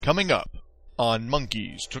Coming up on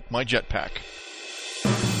Monkeys Took My Jetpack.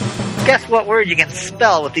 Guess what word you can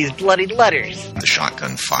spell with these bloody letters? The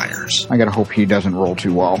shotgun fires. I gotta hope he doesn't roll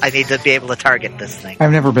too well. I need to be able to target this thing.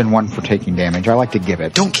 I've never been one for taking damage. I like to give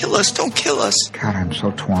it. Don't kill us, don't kill us. God, I'm so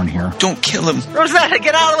torn here. Don't kill him. Rosetta,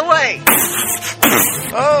 get out of the way!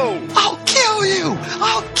 Oh! I'll kill you!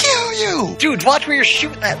 I'll kill you! Dude, watch where you're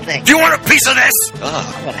shooting that thing. Do you want a piece of this?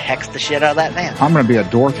 I'm gonna hex the shit out of that man. I'm gonna be a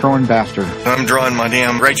door-throwing bastard. I'm drawing my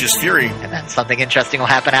damn righteous fury. And then something interesting will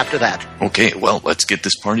happen after that. Okay, well, let's get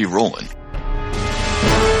this party rolling.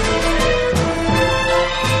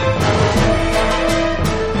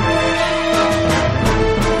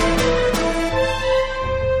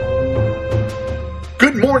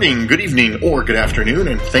 Good morning, good evening, or good afternoon,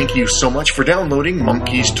 and thank you so much for downloading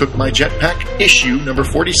Monkeys Took My Jetpack, issue number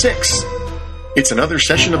 46. It's another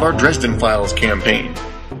session of our Dresden Files campaign,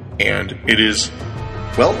 and it is,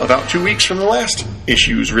 well, about 2 weeks from the last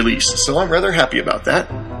issue's release, so I'm rather happy about that.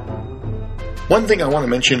 One thing I want to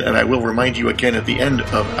mention, and I will remind you again at the end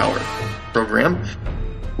of our program,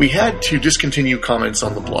 we had to discontinue comments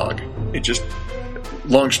on the blog. It just,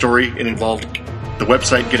 long story, it involved the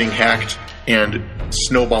website getting hacked and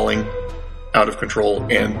snowballing out of control,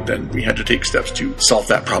 and then we had to take steps to solve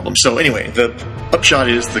that problem. So anyway, the upshot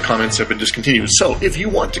is the comments have been discontinued. So if you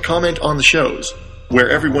want to comment on the shows where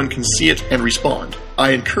everyone can see it and respond,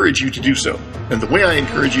 I encourage you to do so. And the way I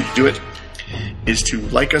encourage you to do it is to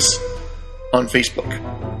like us on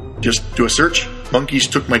Facebook. Just do a search, Monkeys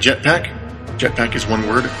Took My Jetpack. Jetpack is one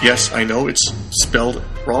word. Yes, I know it's spelled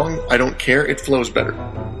wrong. I don't care. It flows better.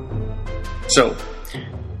 So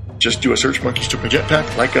just do a search, Monkeys Took My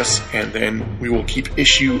Jetpack, like us, and then we will keep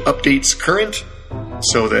issue updates current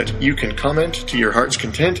so that you can comment to your heart's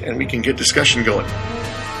content and we can get discussion going.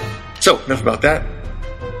 So, enough about that.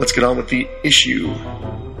 Let's get on with the issue.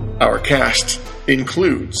 Our cast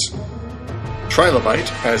includes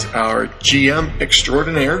Trilobite as our GM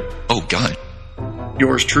extraordinaire. Oh, God.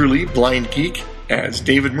 Yours truly, Blind Geek, as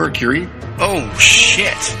David Mercury. Oh,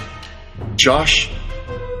 shit. Josh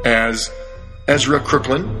as Ezra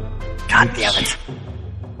Crooklyn. God damn it.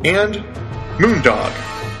 And Moondog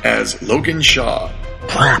as Logan Shaw.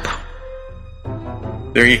 Crap.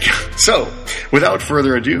 There you go. So, without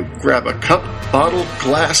further ado, grab a cup, bottle,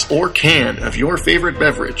 glass, or can of your favorite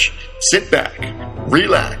beverage. Sit back,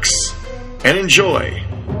 relax, and enjoy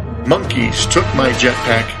Monkeys Took My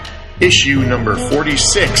Jetpack, issue number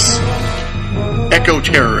 46, Echo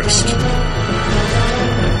Terrorist.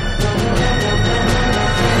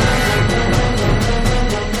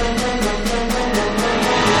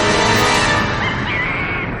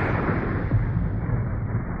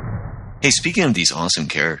 Hey, speaking of these awesome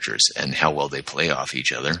characters and how well they play off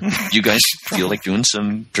each other, you guys feel like doing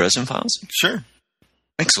some Dresden Files? Sure.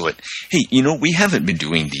 Excellent. Hey, we haven't been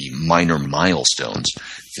doing the minor milestones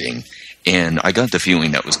thing, and I got the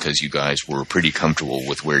feeling that was because you guys were pretty comfortable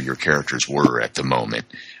with where your characters were at the moment.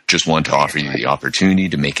 Just wanted to offer you the opportunity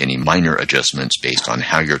to make any minor adjustments based on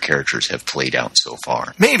how your characters have played out so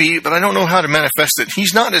far. Maybe, but I don't know how to manifest it.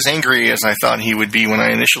 He's not as angry as I thought he would be when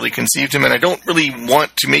I initially conceived him, and I don't really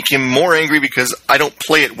want to make him more angry because I don't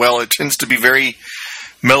play it well. It tends to be very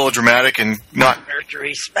melodramatic and not...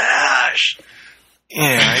 Mercury smash!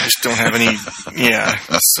 Yeah, I just don't have any... Yeah,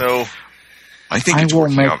 so... I think I it's will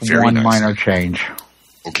working make out very one nicely. minor change.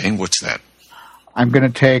 Okay, what's that? I'm going to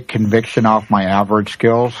take conviction off my average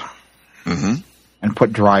skills and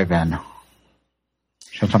put drive in,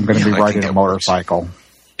 since I'm going to be I riding think a that works. motorcycle.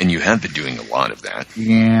 And you have been doing a lot of that.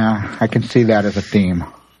 Yeah, I can see that as a theme.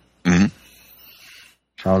 Mm-hmm.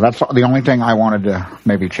 So that's the only thing I wanted to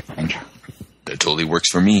maybe change. That totally works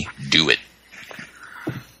for me. Do it.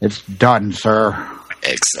 It's done, sir.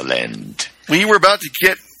 Excellent. We were about to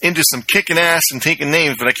get into some kicking ass and taking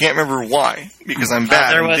names, but I can't remember why, because I'm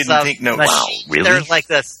bad and didn't take notes. Wow, really? There was like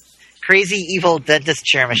this crazy evil dentist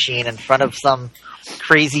chair machine in front of some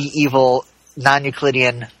crazy evil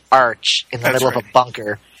non-Euclidean arch in the middle of a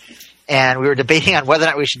bunker, and we were debating on whether or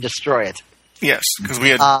not we should destroy it. Yes, because we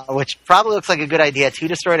had... which probably looks like a good idea to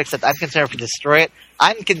destroy it, except I'm concerned if we destroy it,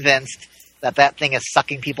 I'm convinced that thing is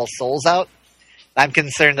sucking people's souls out. I'm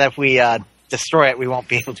concerned that if we destroy it, we won't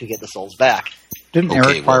be able to get the souls back. Didn't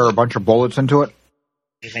Eric fire a bunch of bullets into it?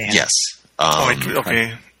 Yes.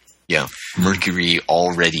 okay. Yeah, Mercury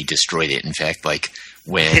already destroyed it. In fact, like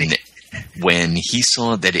when he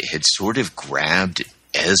saw that it had sort of grabbed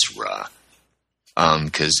Ezra,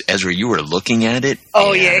 because Ezra, you were looking at it.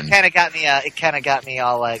 Oh yeah, it kind of got me. It kind of got me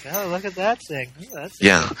all like, oh, look at that thing.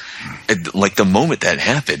 Yeah, like the moment that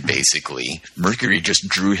happened, basically, Mercury just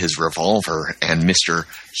drew his revolver, and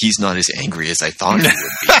He's not as angry as I thought he would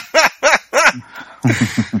be.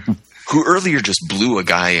 who earlier just blew a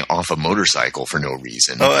guy off a motorcycle for no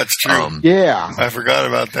reason. Oh, that's true. Yeah. I forgot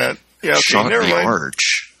about that. Yeah, okay, shot never the mind.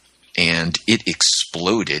 arch, and it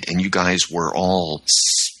exploded, and you guys were all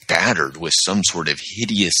spattered with some sort of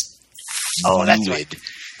hideous Oh, that's fluid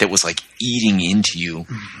that was like eating into you,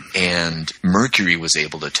 and Mercury was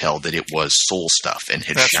able to tell that it was soul stuff and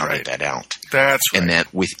had That's shouted right. that out. That's right. And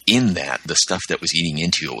that within that, the stuff that was eating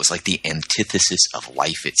into you, it was like the antithesis of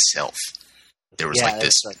life itself. There was like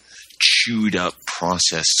this chewed up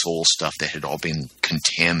processed soul stuff that had all been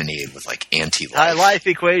contaminated with like anti-life. high life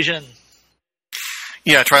equation.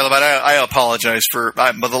 Yeah, Trilobite, I apologize for...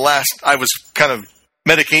 but the last... I was kind of...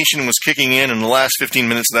 Medication was kicking in, and the last 15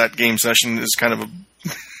 minutes of that game session is kind of a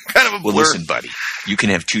blur. Well, listen, buddy. You can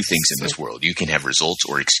have two things in this world. You can have results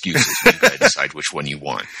or excuses. You gotta decide which one you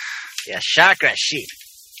want. Yeah, chakra sheep.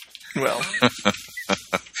 Well,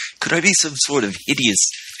 Could I be some sort of hideous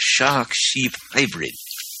shark-sheep hybrid?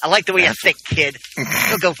 I like the way you think, kid.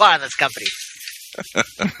 You'll go far in this company.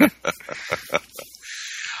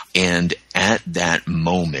 And at that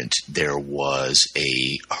moment, there was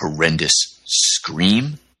a horrendous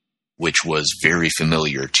scream, which was very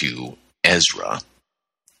familiar to Ezra.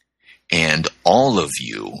 And all of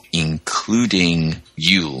you, including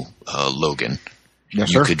you, Logan, Yes,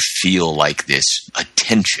 you sir. could feel like this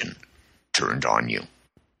attention turned on you.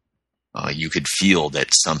 You could feel that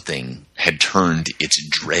something had turned its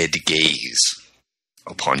dread gaze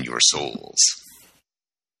upon your souls.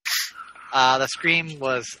 The scream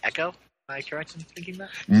was Echo. Am I correct in thinking that?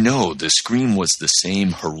 No, the scream was the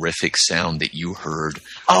same horrific sound that you heard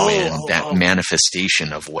when that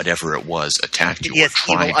manifestation of whatever it was attacked you or Yes,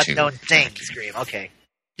 evil, tried to. unknown thing scream. Okay.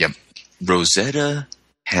 Yep. Rosetta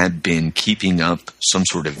had been keeping up some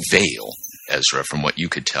sort of veil, Ezra, from what you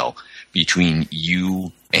could tell, between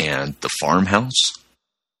you and the farmhouse,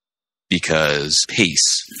 because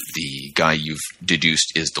Pace, the guy you've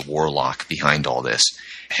deduced is the warlock behind all this,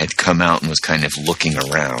 had come out and was kind of looking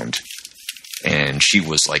around, and she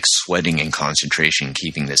was like sweating in concentration,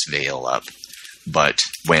 keeping this veil up. But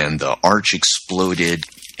when the arch exploded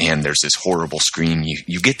and there's this horrible scream,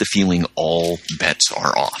 you get the feeling all bets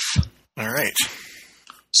are off. all right.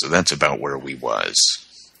 So that's about where we was.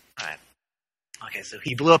 Alright. Okay, so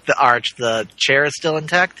he blew up the arch. The chair is still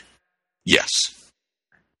intact? Yes.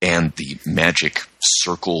 And the magic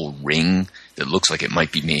circle ring that looks like it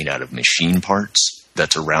might be made out of machine parts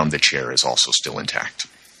that's around the chair is also still intact.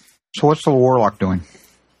 So what's the warlock doing?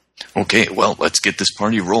 Okay, well, let's get this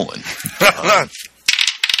party rolling.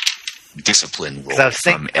 Discipline roll I was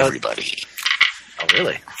from think- everybody. Oh,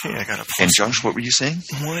 really? Okay, I got a And Josh, what were you saying?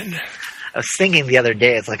 one. I was thinking the other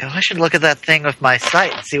day, it's like, oh, I should look at that thing with my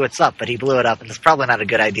sight and see what's up. But he blew it up, and it's probably not a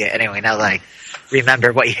good idea anyway. Now that I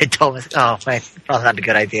remember what you had told me, oh, wait, probably not a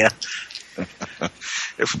good idea.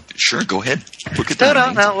 Sure, go ahead. Look at No,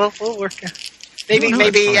 that. we'll work. Maybe, No,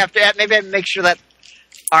 maybe that's fine. maybe I make sure that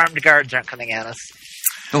armed guards aren't coming at us.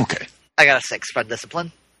 Okay, I got a 6 for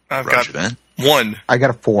discipline. I've roger got that. one. I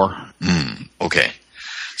got a 4. Okay,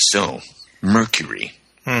 so, Mercury.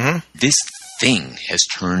 Mm-hmm. This thing has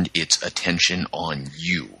turned its attention on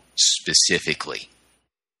you specifically.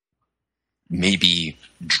 Maybe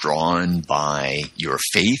drawn by your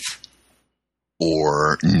faith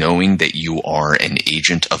or knowing that you are an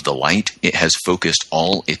agent of the light, it has focused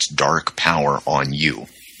all its dark power on you.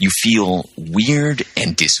 You feel weird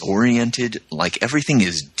and disoriented, like everything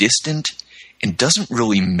is distant and doesn't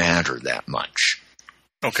really matter that much.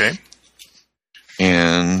 Okay.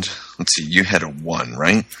 And let's see, you had a 1,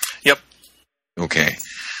 right? Yep. Okay,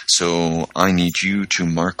 so I need you to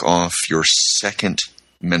mark off your second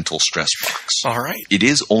mental stress box. All right. It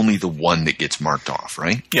is only the 1 that gets marked off,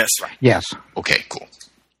 right? Yes. Yes. Okay, cool.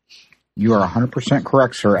 You are 100%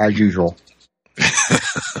 correct, sir, as usual.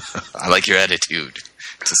 I like your attitude,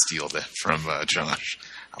 to steal that from Josh.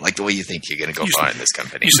 I like the way you think you're going to go You far said- in this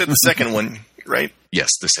company. You said the second one, right? Yes,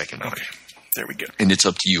 the second one. Okay. There we go. And it's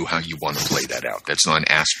up to you how you want to play that out. That's not an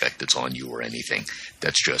aspect that's on you or anything.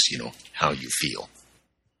 That's just, how you feel.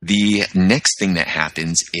 The next thing that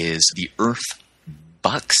happens is the earth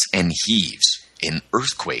bucks and heaves. An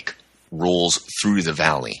earthquake rolls through the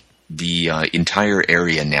valley. The entire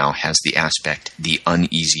area now has the aspect, the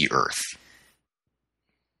uneasy earth.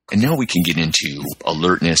 And now we can get into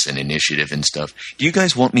alertness and initiative and stuff. Do you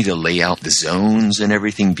guys want me to lay out the zones and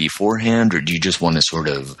everything beforehand, or do you just want to sort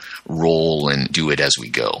of roll and do it as we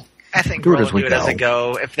go? I think Do it we'll as we do it as go. we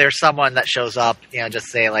go. If there's someone that shows up, just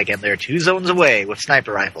say like, and they're 2 zones away with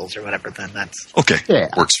sniper rifles or whatever, then that's... Okay, Yeah.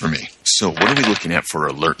 works for me. So what are we looking at for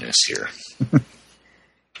alertness here?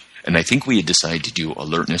 And I think we had decided to do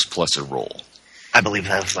alertness plus a roll. I believe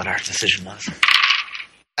that was what our decision was.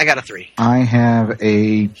 I got a 3. I have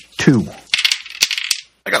a 2.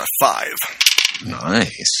 I got a 5.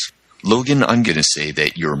 Nice. Logan, I'm going to say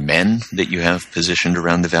that your men that you have positioned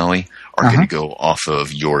around the valley are going to go off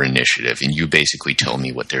of your initiative, and you basically tell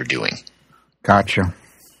me what they're doing. Gotcha.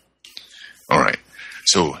 All right.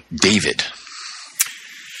 So, David.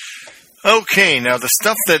 Okay, now the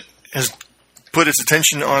stuff that has put its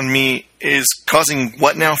attention on me is causing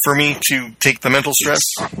what now for me to take the mental stress?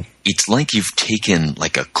 It's like you've taken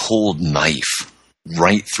like a cold knife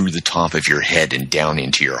right through the top of your head and down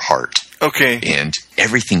into your heart. Okay. And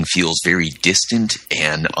everything feels very distant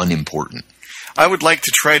and unimportant. I would like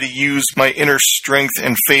to try to use my inner strength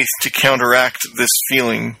and faith to counteract this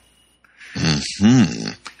feeling.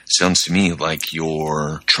 Sounds to me like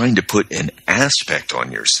you're trying to put an aspect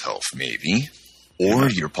on yourself, maybe. Or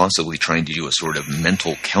you're possibly trying to do a sort of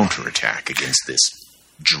mental counterattack against this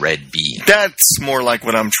dread being. That's more like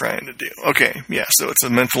what I'm trying to do. Okay, yeah, so it's a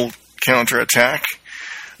mental counterattack.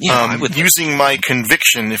 Yeah, I would using my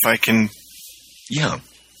conviction if I can. Yeah.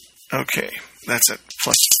 Okay, that's at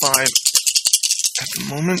 +5 at the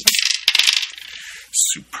moment.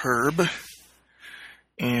 Superb.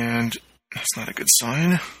 And that's not a good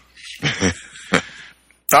sign.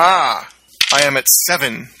 I am at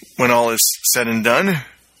 7 when all is said and done.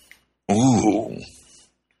 Ooh.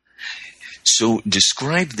 So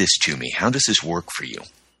describe this to me. How does this work for you?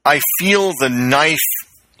 I feel the knife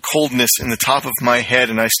coldness in the top of my head,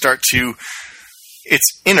 and I start to...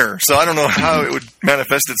 It's inner, so I don't know how it would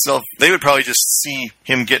manifest itself. They would probably just see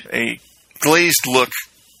him get a glazed look,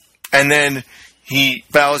 and then he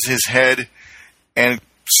bows his head and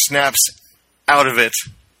snaps out of it,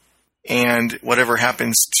 and whatever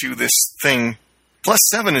happens to this thing...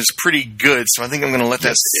 +7 is pretty good, so I think I'm going to let that.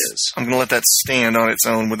 Yes, it is. I'm going to let that stand on its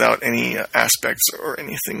own without any aspects or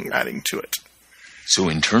anything adding to it. So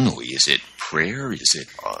internally, is it prayer? Is it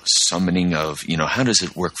summoning of, how does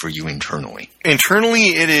it work for you internally? Internally,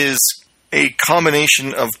 it is a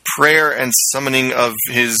combination of prayer and summoning of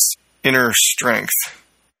his inner strength.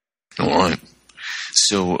 All right.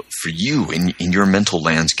 So for you, in your mental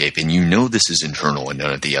landscape, and this is internal and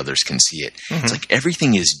none of the others can see it, It's like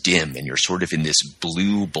everything is dim and you're sort of in this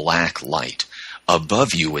blue-black light.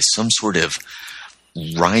 Above you is some sort of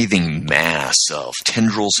writhing mass of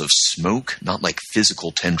tendrils of smoke, not like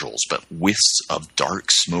physical tendrils, but wisps of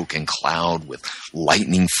dark smoke and cloud with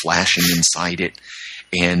lightning flashing inside it.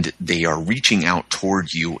 And they are reaching out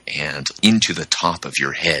toward you and into the top of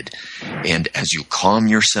your head. And as you calm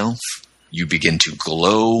yourself, you begin to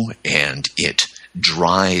glow, and it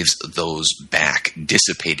drives those back,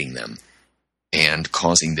 dissipating them, and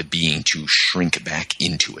causing the being to shrink back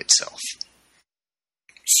into itself.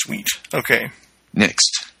 Sweet. Okay.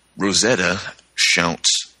 Next, Rosetta shouts,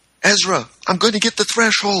 "Ezra, I'm going to get the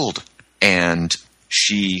threshold!" And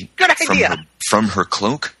she, Good idea. From her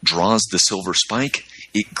cloak, draws the silver spike.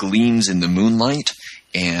 It gleams in the moonlight,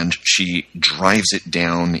 and she drives it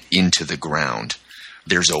down into the ground.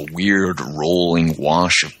 There's a weird rolling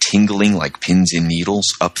wash of tingling like pins and needles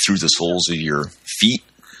up through the soles of your feet,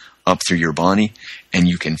 up through your body, and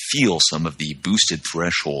you can feel some of the boosted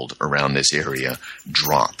threshold around this area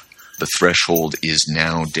drop. The threshold is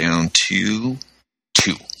now down to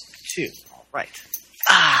 2. 2, all right.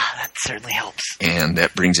 That certainly helps. And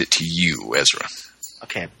that brings it to you, Ezra.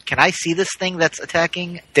 Okay, can I see this thing that's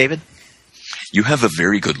attacking David? You have a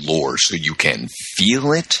very good lore, so you can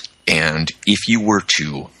feel it. And if you were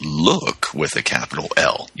to look with a capital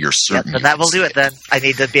L, you're certain. Then that will do it then. I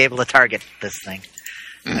need to be able to target this thing.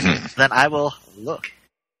 Mm-hmm. Then I will look.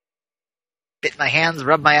 Bit my hands,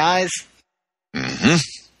 rub my eyes. Mm-hmm.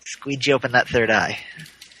 Squeegee open that third eye.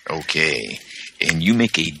 Okay. And you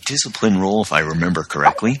make a discipline roll, if I remember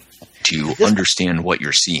correctly, to understand what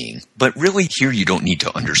you're seeing. But really, here you don't need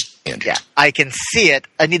to understand it. Yeah, I can see it.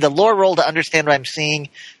 I need the lore roll to understand what I'm seeing.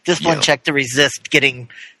 Discipline check to resist getting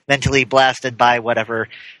mentally blasted by whatever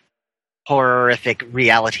horrific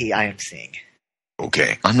reality I am seeing.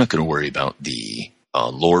 Okay. I'm not going to worry about the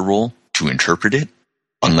lore roll to interpret it,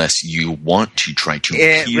 unless you want to try to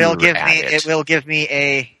peer at it. It will give me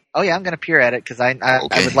a... Oh yeah, I'm going to peer at it, because I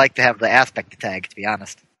would like to have the aspect tag, to be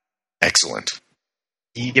honest. Excellent.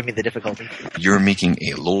 You give me the difficulty. You're making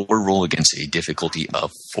a lower roll against a difficulty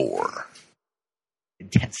of 4.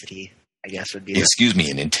 Intensity, I guess, would be... Excuse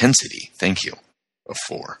me, an intensity. Thank you. Of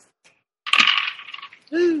 4.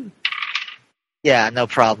 Woo. Yeah, no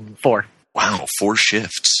problem. 4. Wow, 4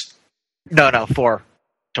 shifts. No, 4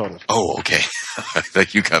 total. Oh, okay. I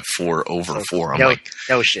thought you got 4 over 4. I'm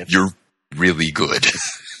no shift. You're really good.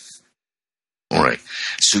 All right.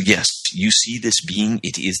 So yes, you see this being.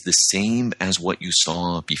 It is the same as what you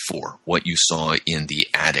saw before, what you saw in the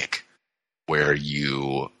attic where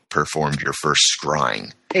you performed your first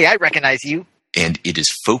scrying. Hey, I recognize you. And it is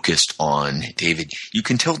focused on David. You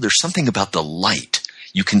can tell there's something about the light.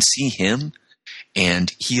 You can see him,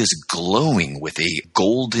 and he is glowing with a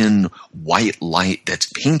golden white light that's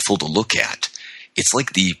painful to look at. It's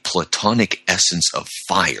like the platonic essence of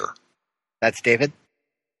fire. That's David?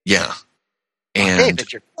 Yeah. And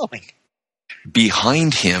David, you're glowing.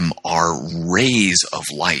 Behind him are rays of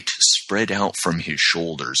light spread out from his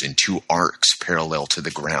shoulders in two arcs parallel to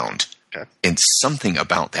the ground. Okay. And something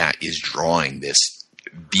about that is drawing this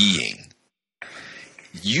being.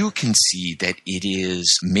 You can see that it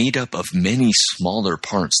is made up of many smaller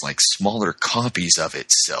parts, like smaller copies of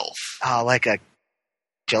itself. Oh, like a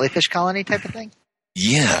jellyfish colony type of thing?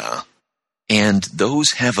 Yeah. And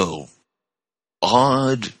those have a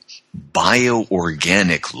odd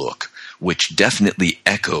bioorganic look, which definitely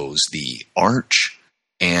echoes the arch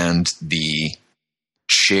and the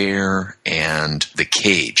chair and the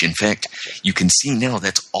cage. In fact, you can see now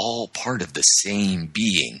that's all part of the same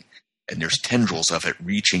being, and there's tendrils of it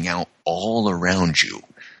reaching out all around you.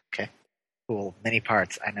 Okay, cool. Many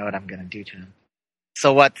parts. I know what I'm going to do to him.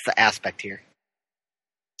 So what's the aspect here?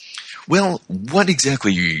 Well, what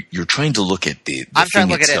exactly you're trying to look at the I'm trying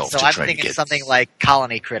thing to look at it, itself so to I'm try to thinking get something like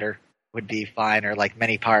colony critter would be fine, or like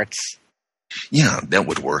many parts. Yeah, that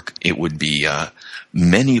would work. It would be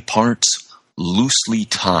many parts loosely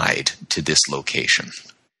tied to this location.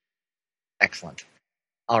 Excellent.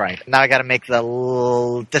 All right, now I got to make the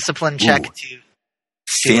little discipline check to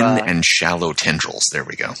thin and shallow tendrils. There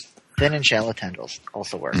we go. Thin and shallow tendrils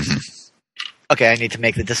also works. Mm-hmm. Okay, I need to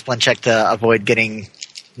make the discipline check to avoid getting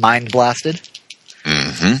mind blasted.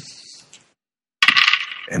 Mm-hmm.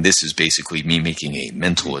 And this is basically me making a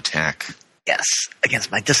mental attack. Yes,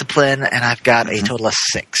 against my discipline, and I've got a total of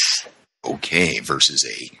 6. Okay, versus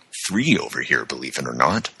a 3 over here, believe it or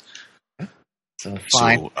not. So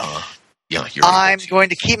fine. So, yeah, I'm going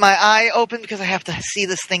to keep my eye open because I have to see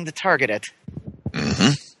this thing to target it.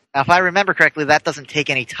 Mm-hmm. Now, if I remember correctly, that doesn't take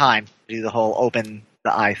any time to do the whole open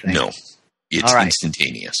the eye thing. No, it's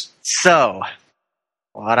instantaneous. So,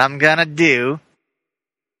 what I'm going to do,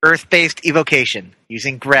 Earth-based evocation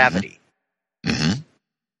using gravity. Mm-hmm.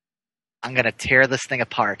 I'm going to tear this thing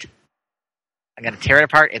apart. I'm going to tear it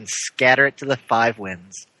apart and scatter it to the 5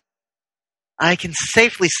 winds. I can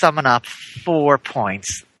safely summon up 4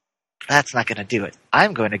 points. That's not going to do it.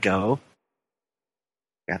 I'm going to go.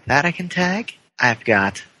 Got that I can tag. I've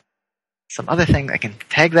got some other thing I can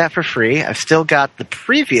tag that for free. I've still got the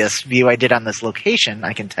previous view I did on this location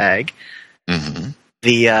I can tag. Mm-hmm.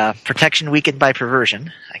 The protection weakened by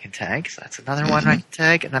perversion I can tag. So that's another one I can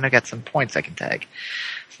tag. And then I've got some points I can tag.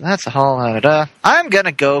 So that's a whole I'm going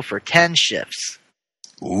to go for 10 shifts.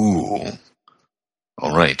 Ooh.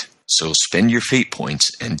 All right. So spend your fate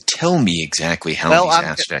points and tell me exactly how these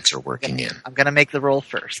aspects are working in. I'm going to make the roll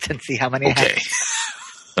first and see how many I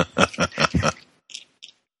have. I'm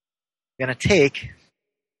going to take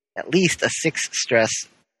at least a 6 stress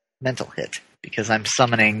mental hit because I'm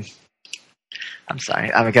summoning. I'm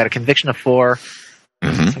sorry. I've got a conviction of 4.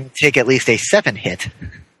 Mm-hmm. So I'm going to take at least a 7 hit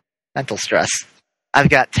mental stress. I've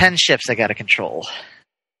got 10 shifts I got to control.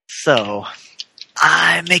 So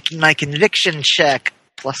I'm making my conviction check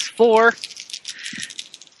plus 4.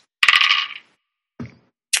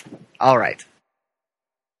 All right.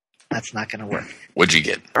 That's not going to work. What'd you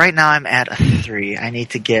get? Right now I'm at a 3. I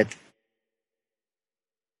need to get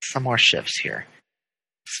some more shifts here.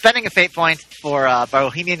 Spending a fate point for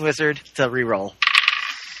Bohemian Wizard to reroll.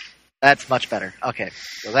 That's much better. Okay,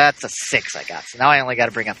 so that's a 6 I got. So now I only got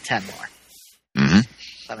to bring up 10 more. Mm-hmm.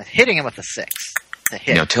 So I'm hitting him with a 6 to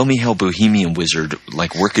hit. Now tell me how Bohemian Wizard,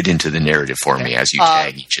 work it into the narrative for me as you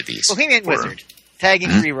tag each of these. Bohemian Wizard, tagging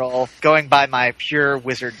reroll, going by my pure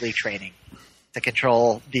wizardly training to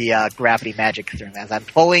control the gravity magic as I'm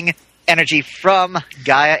pulling energy from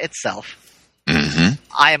Gaia itself. Mm-hmm.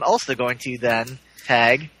 I am also going to then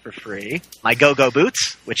tag for free my Go-Go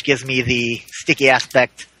Boots, which gives me the sticky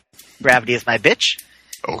aspect. Gravity is my bitch.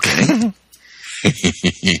 Okay.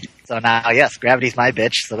 So now, yes, gravity is my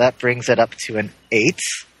bitch. So that brings it up to an 8.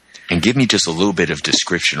 And give me just a little bit of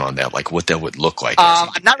description on that, like what that would look like.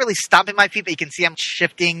 I'm not really stomping my feet, but you can see I'm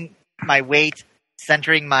shifting my weight,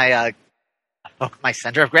 centering my my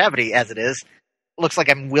center of gravity as it is. It looks like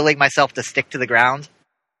I'm willing myself to stick to the ground.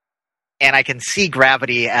 And I can see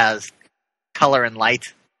gravity as color and light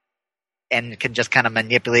and can just kind of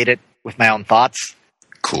manipulate it with my own thoughts.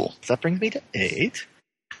 Cool. So that brings me to 8.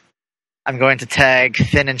 I'm going to tag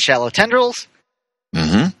thin and shallow tendrils.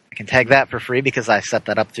 Mm-hmm. I can tag that for free because I set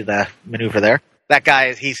that up through the maneuver there. That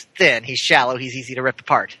guy, he's thin, he's shallow, he's easy to rip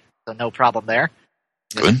apart. So no problem there.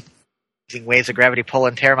 Good. Using waves of gravity pull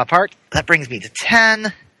and tear him apart. That brings me to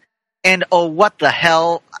 10. And oh, what the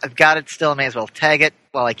hell? I've got it still. I may as well tag it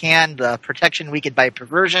while I can. The protection weakened by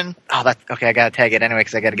perversion. Oh, that's okay. I gotta tag it anyway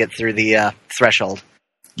because I gotta get through the threshold.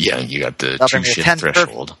 Yeah, you got the That'll bring me to 2-shift 10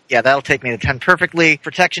 threshold. Yeah, that'll take me to 10 perfectly.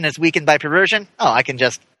 Protection is weakened by perversion. Oh, I can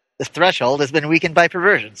just... The threshold has been weakened by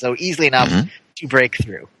perversion, so easily enough to break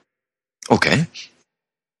through. Okay.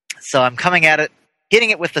 So I'm coming at it,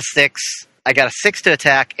 hitting it with the 6. I got a 6 to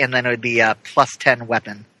attack, and then it would be a plus 10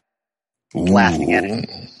 weapon. Blasting at it.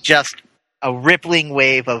 Just a rippling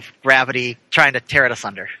wave of gravity trying to tear it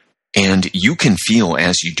asunder. And you can feel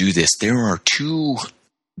as you do this, there are 2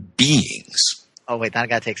 beings. Oh, wait, now I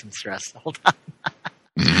gotta take some stress. Hold on.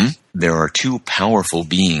 There are 2 powerful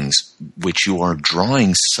beings which you are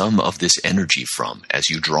drawing some of this energy from. As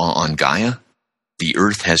you draw on Gaia, the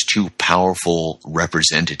Earth has 2 powerful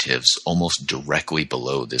representatives almost directly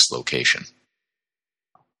below this location.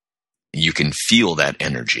 You can feel that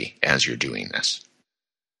energy as you're doing this.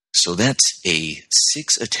 So that's a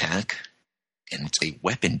 6 attack, and it's a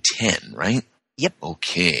weapon 10, right? Yep.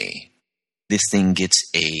 Okay. This thing gets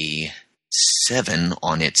a 7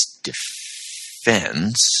 on its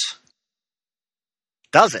defense.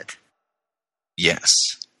 Does it? Yes.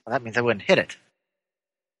 Well, that means I wouldn't hit it.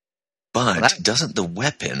 But doesn't the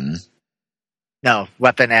weapon... No,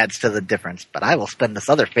 weapon adds to the difference. But I will spend this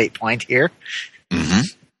other fate point here.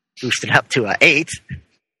 Boost it up to a 8.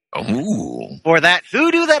 Ooh. For that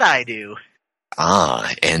hoodoo that I do.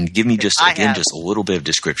 Ah, and give me just a little bit of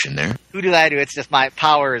description there. Hoodoo that I do, it's just my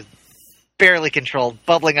power is barely controlled,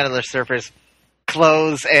 bubbling under the surface,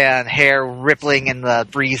 clothes and hair rippling in the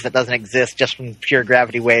breeze that doesn't exist just from pure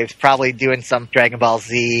gravity waves, probably doing some Dragon Ball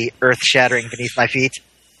Z earth-shattering beneath my feet.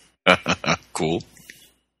 Cool.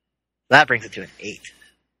 That brings it to an 8.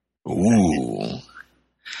 Ooh.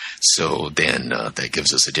 So then that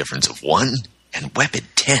gives us a difference of 1 and weapon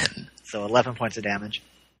 10. So 11 points of damage.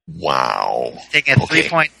 Wow. Taking a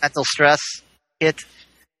 3-point mental stress hit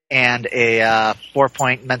and a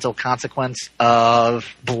 4-point mental consequence of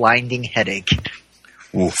blinding headache.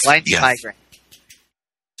 Oof. Blinding migraine.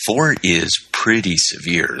 4 is pretty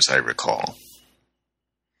severe, as I recall.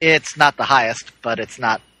 It's not the highest, but it's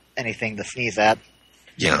not anything to sneeze at.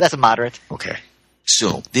 Yeah. That's a moderate. Okay.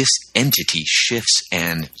 So this entity shifts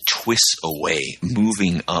and twists away,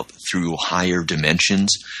 moving up through higher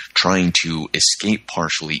dimensions, trying to escape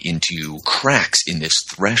partially into cracks in this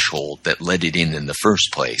threshold that let it in the first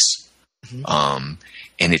place. And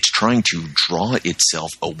it's trying to draw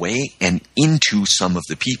itself away and into some of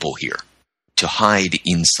the people here to hide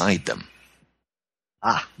inside them.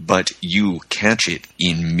 But you catch it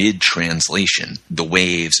in mid-translation. The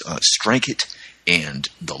waves strike it, and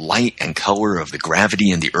the light and color of the gravity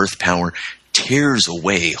and the earth power tears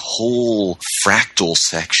away whole fractal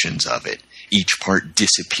sections of it, each part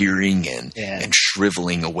disappearing and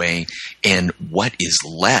shriveling away. And what is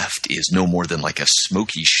left is no more than like a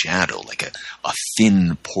smoky shadow, like a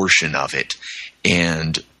thin portion of it.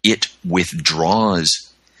 And it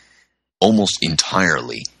withdraws almost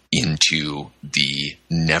entirely into the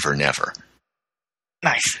Never Never.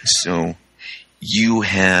 Nice. So you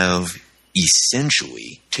have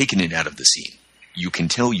essentially taken it out of the scene. You can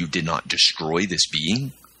tell you did not destroy this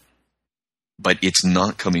being, but it's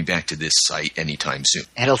not coming back to this site anytime soon.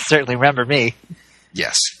 And it'll certainly remember me.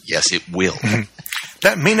 Yes, it will.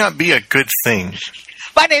 That may not be a good thing.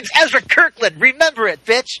 My name's Ezra Kirkland. Remember it,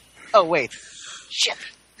 bitch. Oh, wait. Shit.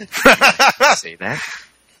 Say that?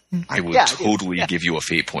 I would totally give you a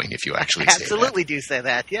fate point if you actually say that. Absolutely do say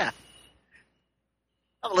that, yeah.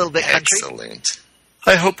 I'm a little bit country. Excellent.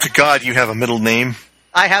 I hope to God you have a middle name.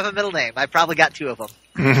 I have a middle name. I probably got 2 of them.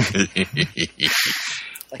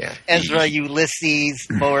 Ezra Ulysses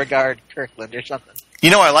Beauregard Kirkland or something. You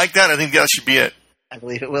know, I like that. I think that should be it. I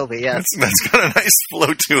believe it will be, yes. That's got a nice flow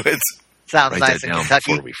to it. Sounds Write nice that in down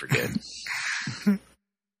Kentucky. before we forget.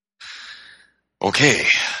 Okay,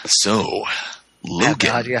 so Logan.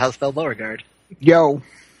 How do you spell Beauregard? Yo.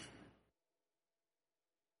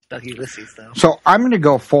 Spell Ulysses, though. So I'm going to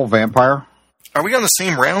go full vampire. Are we on the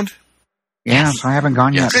same round? Yes, I haven't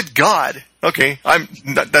gone yet. Good God. Okay,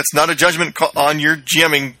 that's not a judgment on your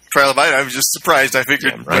GMing Trial of Ida. I was just surprised. I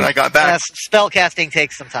figured when I got back. Yes, spell casting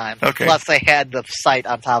takes some time. Okay. Plus, I had the site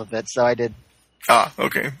on top of it, so I did.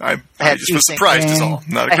 Okay. I just was surprised is all.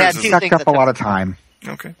 Not a criticism. Sucked up a lot of time.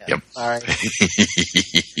 Okay. Yeah. Yep. All right.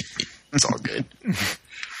 It's all good.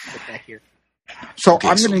 Get back here. So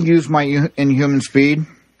I'm going to use my inhuman speed,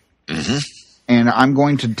 and I'm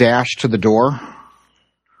going to dash to the door.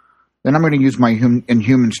 Then I'm going to use my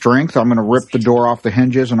inhuman strength. I'm going to rip the door off the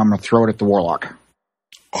hinges, and I'm going to throw it at the warlock.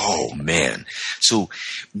 Oh, man. So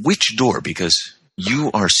which door? Because you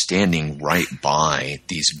are standing right by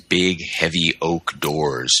these big, heavy oak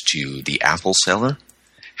doors to the apple cellar.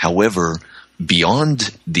 However,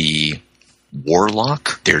 beyond the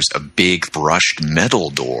warlock, there's a big brushed metal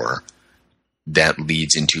door that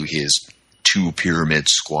leads into his 2 pyramid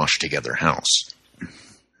squashed together house.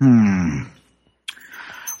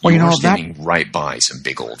 Well, You're standing right by some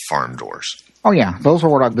big old farm doors. Oh, yeah. Those are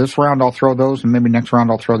what this round I'll throw those, and maybe next round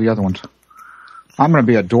I'll throw the other ones. I'm going to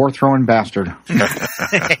be a door-throwing bastard.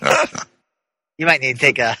 You might need to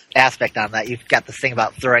take a aspect on that. You've got this thing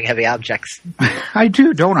about throwing heavy objects. I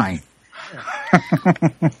do, don't I?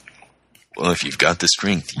 Well, if you've got the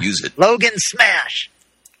strength, use it. Logan smash!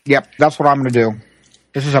 Yep, that's what I'm going to do.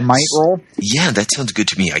 This is a might roll? Yeah, that sounds good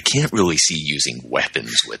to me. I can't really see using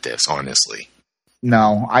weapons with this, honestly.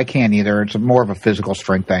 No, I can't either. It's more of a physical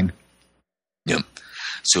strength thing. Yep.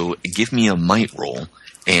 So give me a might roll,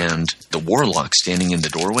 and the warlock standing in the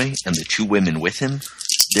doorway and the 2 women with him,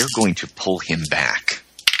 they're going to pull him back.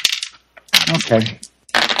 Okay.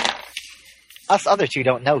 Us other 2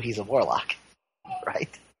 don't know he's a warlock, right?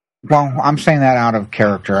 Well, I'm saying that out of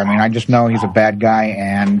character. I mean, I just know he's a bad guy,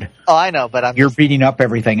 and Oh, I know, but you're beating up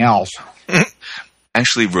everything else.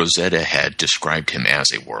 Actually, Rosetta had described him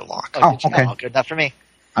as a warlock. Oh, okay. Good enough for me.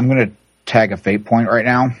 I'm going to tag a fate point right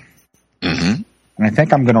now, Mm-hmm. and I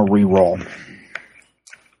think I'm going to re-roll.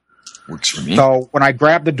 Works for me. So when I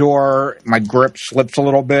grab the door, my grip slips a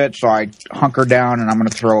little bit, so I hunker down, and I'm going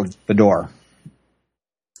to throw the door.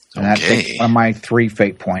 And that Okay. takes one of my 3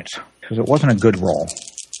 fate points, because it wasn't a good roll.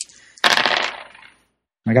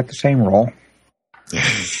 I got the same roll.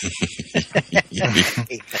 That's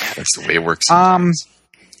the way it works. I'm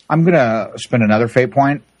going to spend another fate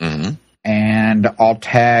point, Mm-hmm. and I'll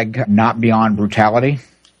tag Not Beyond Brutality.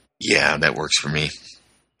 Yeah, that works for me.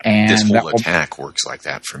 And This that whole will- attack works like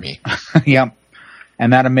that for me. Yep.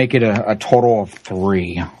 And that'll make it a total of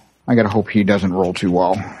 3. I got to hope he doesn't roll too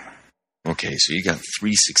well. Okay, so you got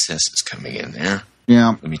 3 successes coming in there. Yeah.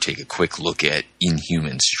 Let me take a quick look at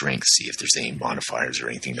inhuman strength, see if there's any modifiers or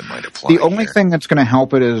anything that might apply. The only here. thing that's going to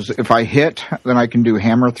help it is if I hit, then I can do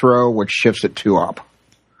hammer throw, which shifts it 2 up.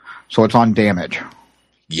 So it's on damage.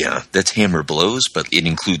 Yeah, that's hammer blows, but it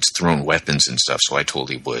includes thrown weapons and stuff, so I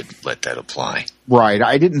totally would let that apply. Right.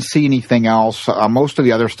 I didn't see anything else. Most of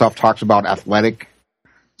the other stuff talks about athletic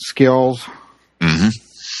skills. Mm-hmm.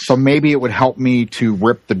 So maybe it would help me to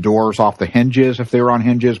rip the doors off the hinges if they were on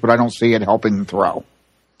hinges, but I don't see it helping them throw.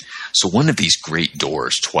 So one of these great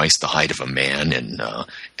doors, twice the height of a man and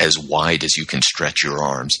as wide as you can stretch your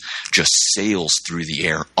arms, just sails through the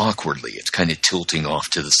air awkwardly. It's kind of tilting off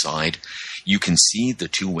to the side. You can see the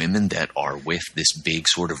 2 women that are with this big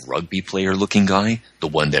sort of rugby player looking guy, the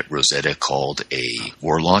one that Rosetta called a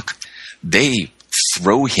warlock. They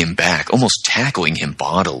throw him back, almost tackling him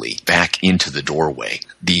bodily, back into the doorway.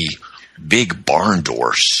 The big barn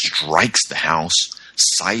door strikes the house,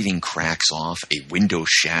 siding cracks off, a window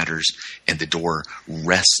shatters, and the door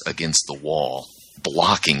rests against the wall,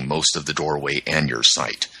 blocking most of the doorway and your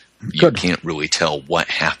sight. You Good. can't really tell what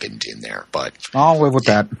happened in there, but I'll live with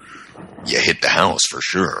that. you hit the house for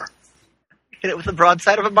sure. Hit it with the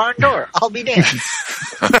broadside of a barn door. I'll be damned.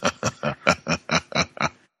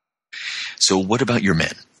 So what about your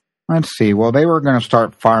men? Let's see. Well, they were going to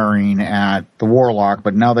start firing at the warlock,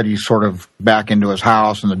 but now that he's sort of back into his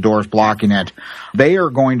house and the door's blocking it, they are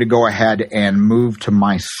going to go ahead and move to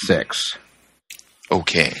my 6.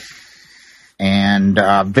 Okay. And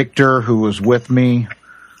Victor, who was with me,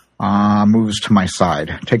 moves to my side.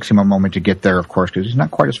 It takes him a moment to get there, of course, because he's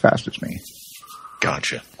not quite as fast as me.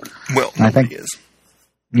 Gotcha. Well, I nobody think- is.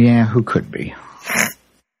 Yeah, who could be?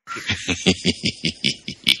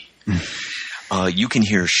 You can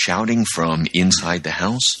hear shouting from inside the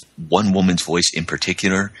house. One woman's voice in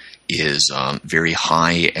particular is very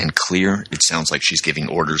high and clear. It sounds like she's giving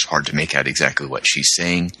orders, hard to make out exactly what she's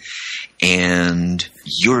saying. And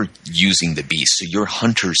you're using the beast, so your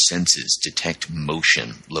hunter senses detect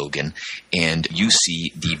motion, Logan, and you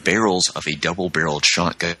see the barrels of a double-barreled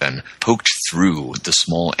shotgun poked through the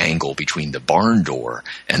small angle between the barn door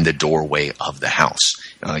and the doorway of the house.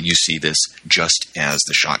 You see this just as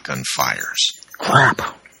the shotgun fires. Crap.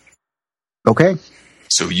 Okay.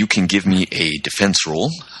 So you can give me a defense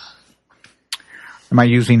roll. Am I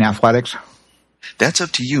using athletics? That's up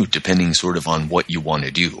to you, depending sort of on what you want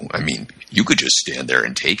to do. I mean, you could just stand there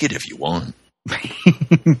and take it if you want.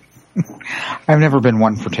 I've never been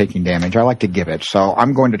one for taking damage. I like to give it, so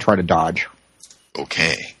I'm going to try to dodge.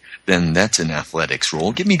 Okay. then that's an athletics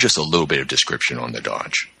roll. Give me just a little bit of description on the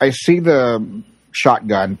dodge. I see the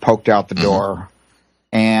shotgun poked out the door,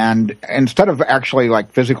 and instead of actually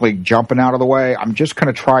like physically jumping out of the way, I'm just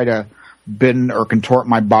going to try to bend or contort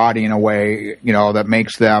my body in a way, that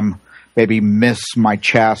makes them maybe miss my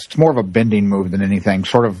chest. It's more of a bending move than anything,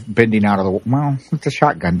 sort of bending out of the... Well, it's a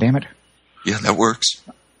shotgun, damn it. Yeah, that works.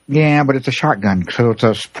 Yeah, but it's a shotgun, so it's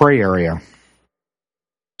a spray area.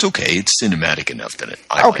 It's okay. It's cinematic enough that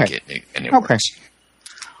I like it, and it works.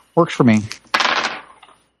 Works for me.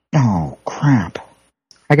 Oh, crap.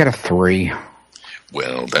 I got a 3.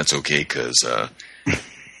 Well, that's okay, because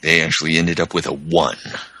they actually ended up with a 1.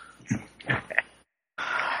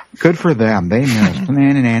 Good for them. They missed.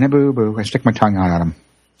 Nana boo boo. I stick my tongue out at them.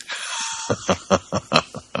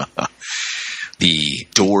 The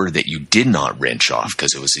door that you did not wrench off,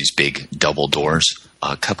 because it was these big double doors,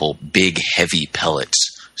 a couple big heavy pellets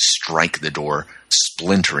strike the door,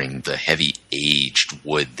 splintering the heavy aged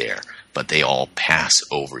wood there, but they all pass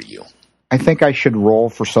over you. I think I should roll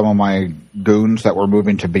for some of my goons that were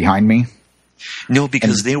moving to behind me. No,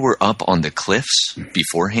 because they were up on the cliffs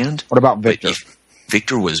beforehand. What about Victor?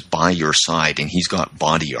 Victor was by your side, and he's got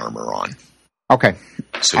body armor on. Okay.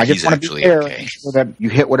 So I he's just want to actually be there okay. so that you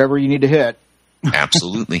hit whatever you need to hit.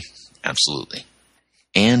 Absolutely. Absolutely.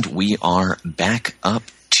 And we are back up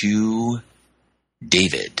to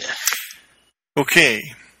David. Okay.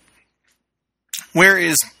 Where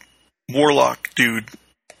is Warlock, dude?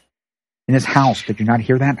 In his house. Did you not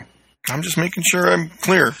hear that? I'm just making sure I'm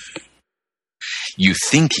clear. You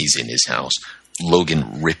think he's in his house.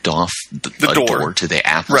 Logan ripped off the door to the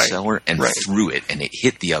apple cellar and threw it, and it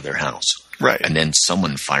hit the other house. Right. And then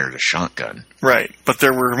someone fired a shotgun. Right. But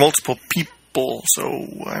there were multiple people, so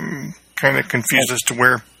I'm kind of confused as to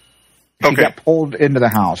where... He got pulled into the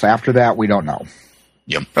house. After that, we don't know.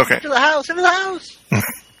 Yep. Okay. Into the house!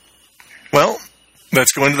 Well,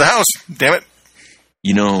 let's go into the house. Damn it.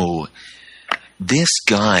 This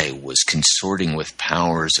guy was consorting with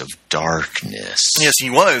powers of darkness. Yes, he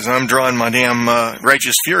was. I'm drawing my damn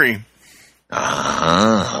Righteous Fury.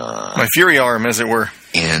 Uh-huh. My Fury arm, as it were.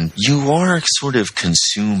 And you are sort of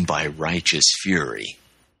consumed by Righteous Fury,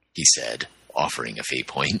 he said, offering a fate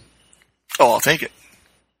point. Oh, I'll take it.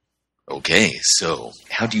 Okay, so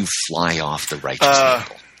how do you fly off the Righteous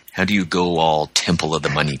Mantle? How do you go all Temple of the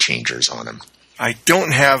Money Changers on him? I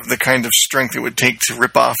don't have the kind of strength it would take to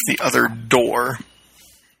rip off the other door.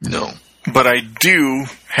 No. But I do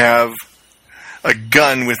have a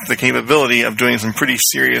gun with the capability of doing some pretty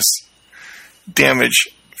serious damage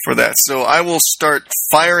for that. So I will start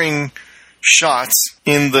firing shots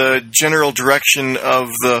in the general direction of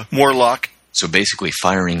the Warlock. So basically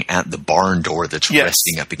firing at the barn door that's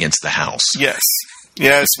resting up against the house.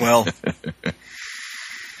 Yes, well...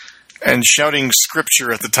 and shouting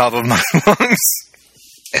scripture at the top of my lungs.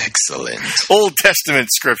 Excellent. Old Testament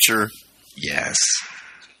scripture. Yes.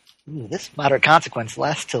 Ooh, this moderate consequence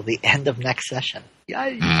lasts till the end of next session.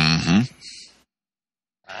 Yikes. Mm-hmm.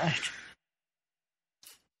 Alright.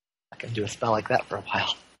 I can do a spell like that for a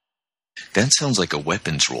while. That sounds like a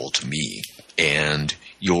weapons roll to me. And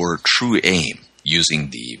your true aim, using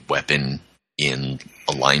the weapon in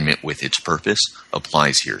alignment with its purpose,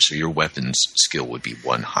 applies here. So your weapons skill would be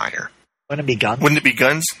 1 higher. Wouldn't it be guns? Wouldn't it be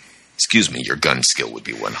guns? Excuse me, your gun skill would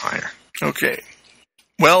be 1 higher. Okay.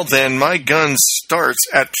 Well, then my gun starts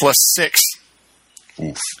at +6.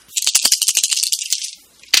 Oof.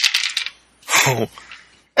 Oh.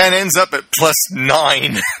 And ends up at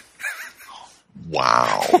 +9.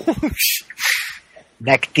 Wow.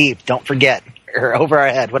 Neck deep, don't forget. Or over our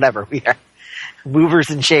head, whatever. We are movers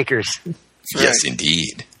and shakers. Right. Yes,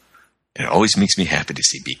 indeed. It always makes me happy to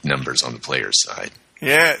see big numbers on the player's side.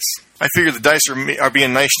 Yes. I figure the dice are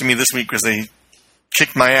being nice to me this week because they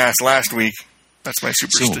kicked my ass last week. That's my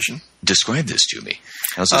superstition. So, describe this to me.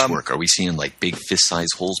 How's this work? Are we seeing like big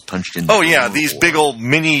fist-sized holes punched in the Oh, yeah, these big old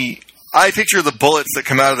mini... I picture the bullets that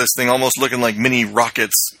come out of this thing almost looking like mini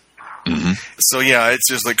rockets. Mm-hmm. So, yeah, it's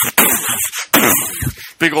just like...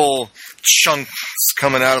 big old chunks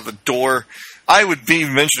coming out of the door. I would be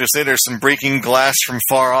venture to say there's some breaking glass from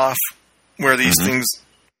far off where these things...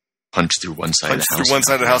 Punch through one side of the house. Through one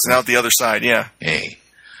side of the house and out the other side, yeah. Hey.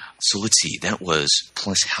 So let's see. That was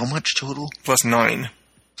plus how much total? +9.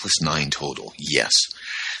 +9 total, yes.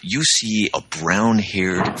 You see a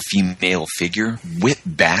brown-haired female figure whip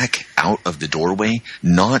back out of the doorway,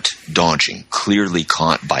 not dodging, clearly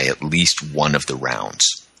caught by at least one of the rounds.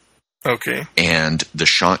 Okay. And the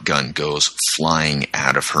shotgun goes flying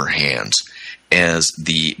out of her hands as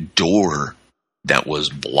the door that was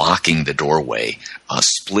blocking the doorway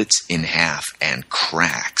splits in half and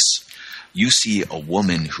cracks. you see a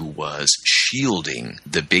woman who was shielding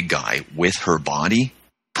the big guy with her body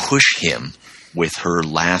push him with her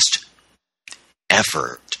last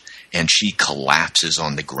effort, and she collapses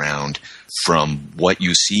on the ground. From what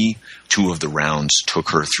you see, 2 of the rounds took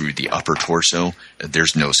her through the upper torso.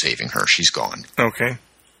 There's no saving her. She's gone. Okay.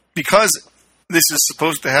 Because this is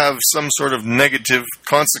supposed to have some sort of negative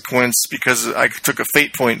consequence because I took a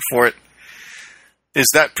fate point for it, is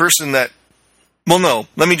that person that... Well, no.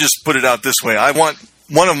 Let me just put it out this way. I want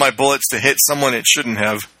one of my bullets to hit someone it shouldn't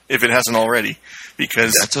have, if it hasn't already.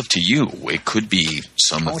 Because that's up to you. It could be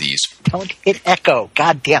some of these... Don't hit Echo.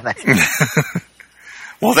 God damn it.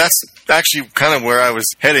 Well, that's actually kind of where I was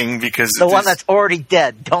heading, because... The one that's already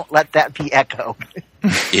dead. Don't let that be Echo.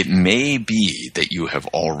 It may be that you have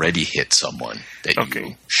already hit someone that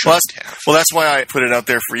you shouldn't have. Well, that's why I put it out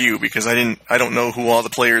there for you, because I don't know who all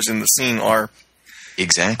the players in the scene are.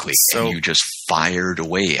 Exactly. So, and you just fired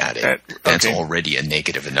away at it. That's already a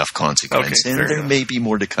negative enough consequence, and there may be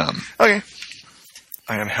more to come. Okay.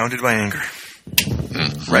 I am hounded by anger.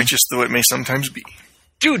 Mm-hmm. Righteous though it may sometimes be.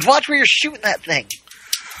 Dude, watch where you're shooting that thing.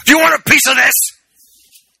 Do you want a piece of this?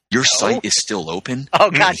 Your sight is still open. Oh,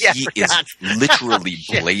 God, yes. He is literally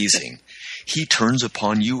blazing. He turns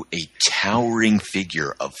upon you a towering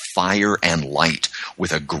figure of fire and light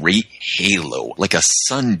with a great halo, like a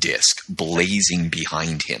sun disk, blazing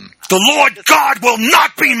behind him. The Lord God will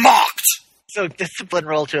not be mocked! So discipline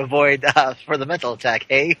roll to avoid for the mental attack,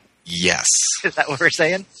 hey? Yes. Is that what we're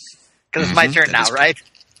saying? Because it's my turn now, right?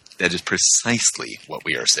 That is precisely what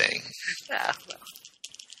we are saying.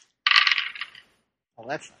 Well,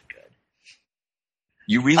 that's not good.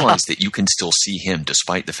 You realize that you can still see him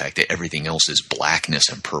despite the fact that everything else is blackness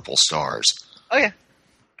and purple stars. Oh, yeah.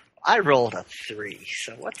 I rolled a 3,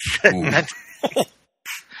 so what's that?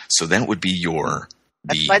 So that would be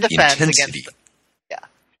That's my defense intensity. Against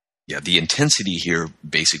Yeah, the intensity here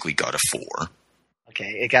basically got a 4.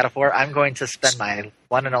 Okay, it got a 4. I'm going to spend my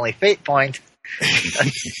one and only fate point.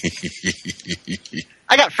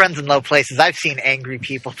 I got friends in low places. I've seen angry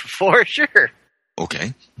people before, sure.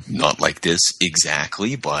 Okay. Not like this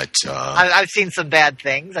exactly, but... I've seen some bad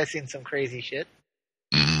things. I've seen some crazy shit.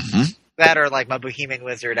 Mm-hmm. That or like my Bohemian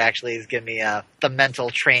Wizard actually has given me the mental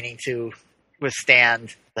training to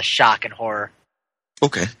withstand the shock and horror.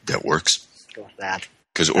 Okay, that works. Let's go with that.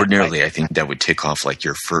 Because ordinarily I think that would tick off like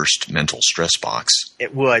your first mental stress box.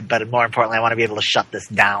 It would, but more importantly, I want to be able to shut this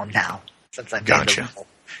down now, since I've made the roll.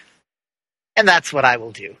 And that's what I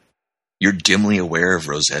will do. You're dimly aware of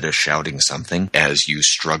Rosetta shouting something as you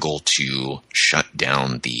struggle to shut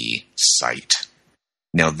down the sight.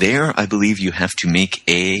 Now there, I believe you have to make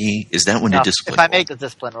is that one a discipline roll? If I make the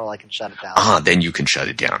discipline roll, I can shut it down. Then you can shut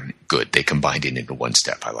it down. Good. They combined it into one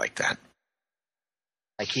step. I like that.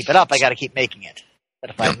 I keep it up, I got to keep making it. But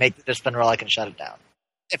if I make the discipline roll, I can shut it down.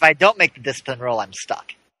 If I don't make the discipline roll, I'm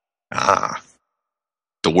stuck.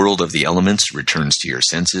 The world of the elements returns to your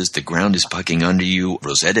senses. The ground is bucking under you.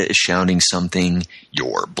 Rosetta is shouting something.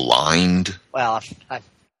 You're blind. Well, I'm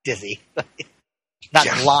dizzy. Not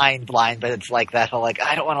blind, but it's like that whole,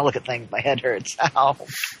 I don't want to look at things. My head hurts. Ow.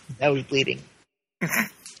 Nose bleeding.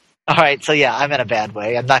 All right, so yeah, I'm in a bad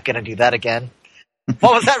way. I'm not going to do that again.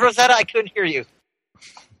 What was that, Rosetta? I couldn't hear you.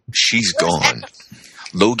 She's gone.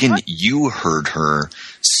 Logan, you heard her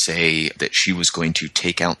say that she was going to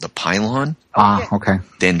take out the pylon. Okay.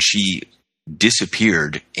 Then she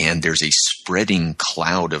disappeared, and there's a spreading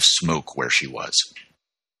cloud of smoke where she was.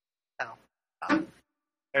 Oh.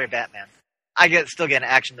 Very Batman. I still get an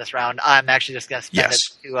action this round. I'm actually just going to spend it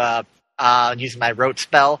to use my rote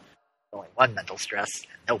spell. Only 1 mental stress,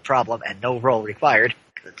 no problem, and no roll required,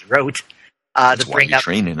 because it's rote. That's why you're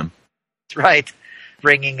training him. That's right.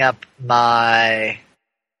 Bringing up my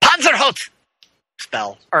Panzerhut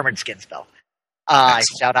spell, armored skin spell. I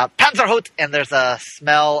shout out Panzerhut, and there's a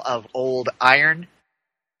smell of old iron,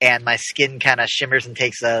 and my skin kind of shimmers and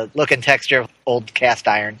takes a look and texture of old cast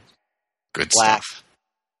iron. Good Black. stuff.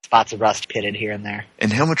 Spots of rust pitted here and there.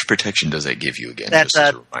 And how much protection does that give you again? That's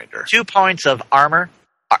just as a reminder. 2 points of armor,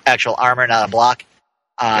 actual armor, not a block.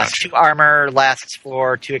 Gotcha. 2 armor lasts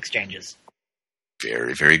for 2 exchanges.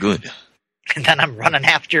 Very, very good. And then I'm running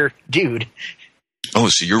after dude. Oh,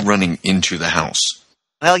 so you're running into the house.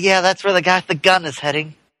 Well, yeah, that's where the guy with the gun is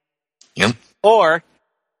heading. Yep. Or,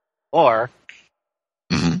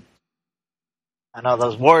 mm-hmm. I know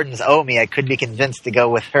those wardens owe me. I could be convinced to go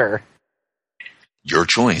with her. Your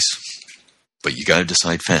choice. But you gotta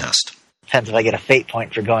decide fast. Depends if I get a fate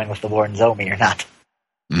point for going with the wardens owe me or not.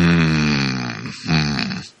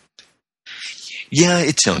 Mm-hmm. Yeah,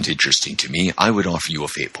 it sounds interesting to me. I would offer you a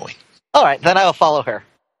fate point. All right, then I will follow her.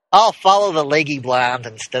 I'll follow the leggy blonde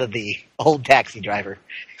instead of the old taxi driver.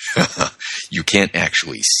 You can't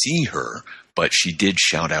actually see her, but she did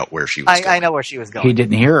shout out where she was going. I know where she was going. He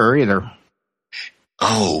didn't hear her either.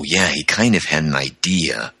 Oh, yeah, he kind of had an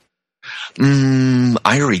idea.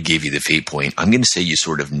 I already gave you the fate point. I'm going to say you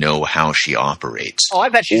sort of know how she operates. Oh, I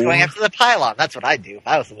bet she's going after the pylon. That's what I'd do if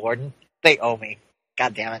I was the warden. They owe me.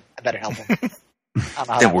 God damn it. I better help them. I don't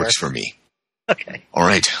know how That works for me. Okay. All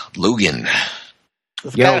right, Logan.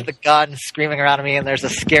 This guy with the gun screaming around at me, and there's a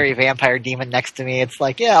scary vampire demon next to me. It's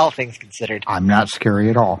like, yeah, all things considered. I'm not scary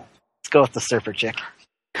at all. Let's go with the surfer chick.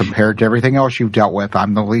 Compared to everything else you've dealt with,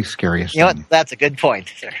 I'm the least scariest. You know what? That's a good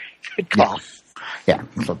point, sir. Good call. Yeah,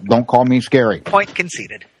 so don't call me scary. Point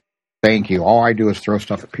conceded. Thank you. All I do is throw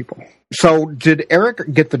stuff at people. So, did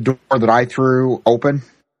Eric get the door that I threw open?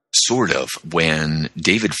 Sort of. When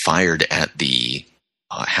David fired at the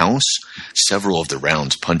house, several of the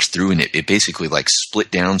rounds punched through, and it basically like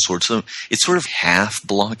split down sorts of. It's sort of half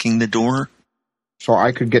blocking the door. So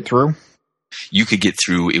I could get through? You could get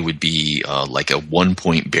through. It would be like a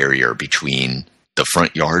 1-point barrier between the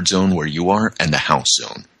front yard zone where you are and the house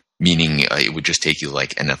zone, meaning it would just take you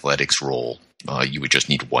like an athletics roll. You would just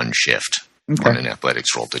need one shift on an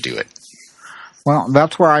athletics roll to do it. Well,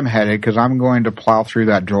 that's where I'm headed, because I'm going to plow through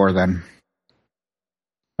that door then.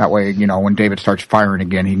 That way, you know, when David starts firing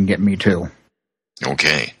again, he can get me too.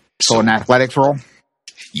 Okay. So an athletics roll?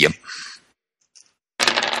 Yep.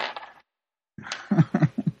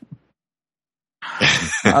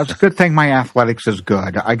 It's a good thing my athletics is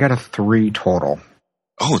good. I got a 3 total.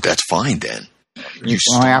 Oh, that's fine then.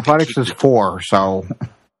 My athletics is 4, so...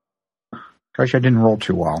 Gosh, I didn't roll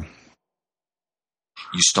too well.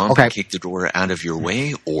 You stomp and kick the door out of your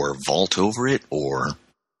way, or vault over it, or...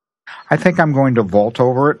 I think I'm going to vault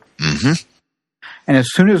over it. Mm-hmm. And as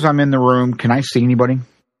soon as I'm in the room, can I see anybody?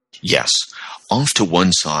 Yes. Off to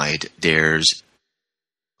one side, there's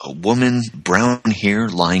a woman, brown hair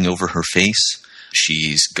lying over her face.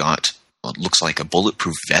 She's got what looks like a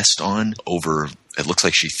bulletproof vest on over... It looks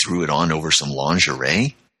like she threw it on over some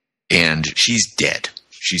lingerie. And she's dead.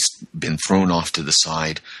 She's been thrown off to the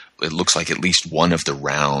side. It looks like at least one of the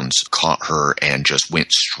rounds caught her and just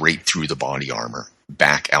went straight through the body armor,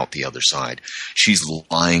 back out the other side. She's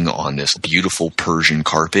lying on this beautiful Persian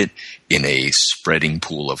carpet in a spreading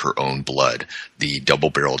pool of her own blood, the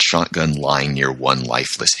double-barreled shotgun lying near one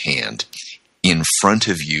lifeless hand. In front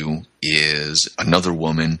of you is another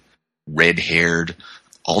woman, red-haired,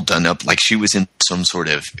 all done up like she was in some sort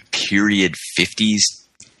of period 50s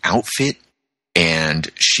outfit,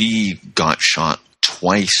 and she got shot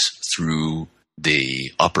twice through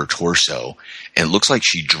the upper torso, and it looks like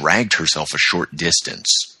she dragged herself a short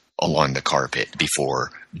distance along the carpet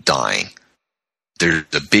before dying. There's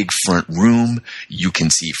a big front room. You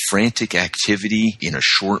can see frantic activity in a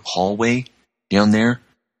short hallway down there,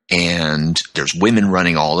 and there's women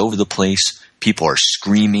running all over the place. People are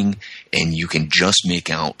screaming, and you can just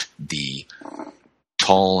make out the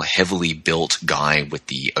tall, heavily built guy with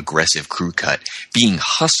the aggressive crew cut being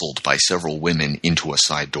hustled by several women into a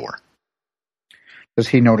side door. Does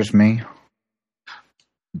he notice me?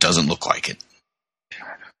 Doesn't look like it.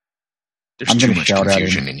 There's too much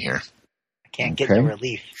confusion in here. I can't get any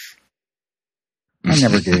relief. I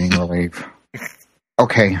never get any relief.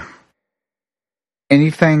 Okay.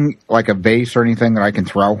 Anything like a vase or anything that I can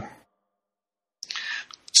throw?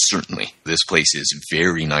 Certainly. This place is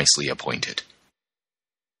very nicely appointed.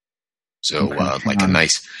 So, like a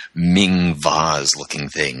nice Ming vase-looking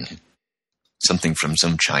thing. Something from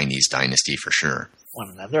some Chinese dynasty for sure. One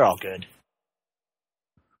of them. They're all good.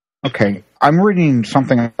 Okay. I'm reading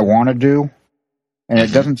something I want to do, and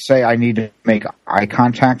it doesn't say I need to make eye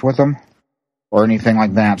contact with them or anything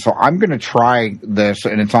like that. So I'm going to try this,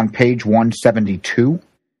 and it's on page 172.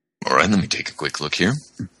 All right, let me take a quick look here.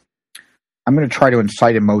 I'm going to try to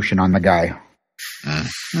incite emotion on the guy.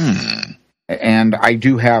 Mm-hmm. And I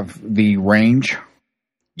do have the range.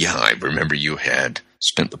 Yeah, I remember you had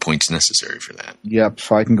spent the points necessary for that. Yep,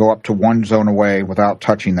 so I can go up to one zone away without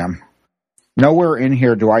touching them. Nowhere in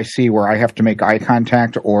here do I see where I have to make eye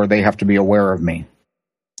contact or they have to be aware of me.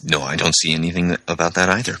 No, I don't see anything about that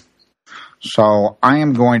either. So I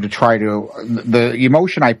am going to try to... The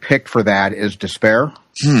emotion I picked for that is despair.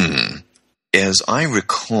 As I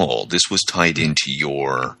recall, this was tied into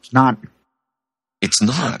your... It's not. It's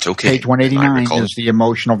not, okay. Page 189 is the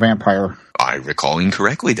emotional vampire. I recall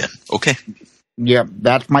incorrectly then. Okay. Yep,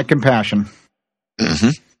 that's my compassion. Mm-hmm.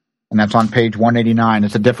 And that's on page 189.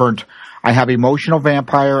 It's a different... I have emotional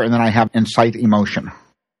vampire, and then I have incite emotion.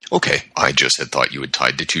 Okay, I just had thought you had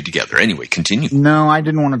tied the two together. Anyway, continue. No, I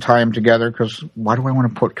didn't want to tie them together because why do I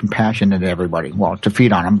want to put compassion into everybody? Well, to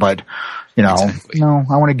feed on him, but, Exactly. no,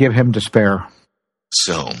 I want to give him despair.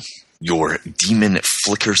 So, your demon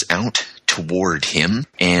flickers out toward him,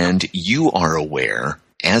 and you are aware,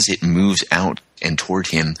 as it moves out and toward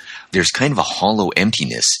him, there's kind of a hollow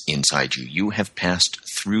emptiness inside you. You have passed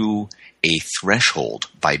through a threshold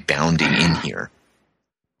by bounding in here.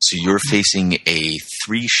 So you're facing a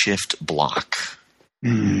 3-shift block.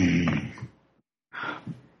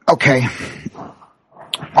 Okay.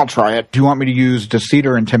 I'll try it. Do you want me to use deceit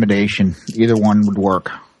or intimidation? Either one would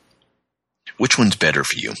work. Which one's better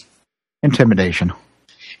for you? Intimidation.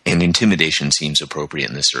 And intimidation seems appropriate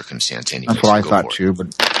in this circumstance anyway. That's what I go thought for it. too,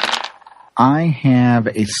 but I have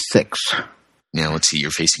a 6. Now, let's see.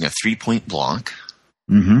 You're facing a 3-point block.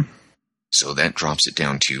 Mm-hmm. So that drops it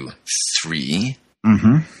down to 3.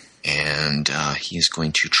 Mm-hmm. And he is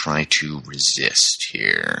going to try to resist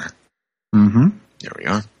here. Mm-hmm. There we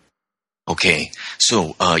are. Okay,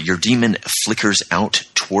 so your demon flickers out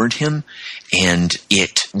toward him, and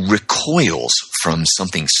it recoils from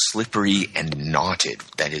something slippery and knotted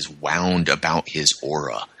that is wound about his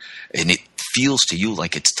aura. And it feels to you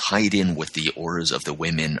like it's tied in with the auras of the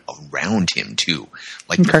women around him, too.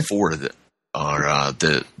 Like Okay. before the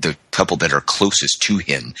couple that are closest to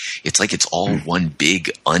him. It's like it's all one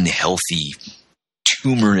big, unhealthy,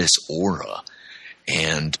 tumorous aura.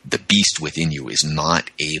 And the beast within you is not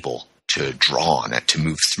able to draw on it, to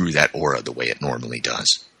move through that aura the way it normally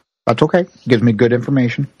does. That's okay. Gives me good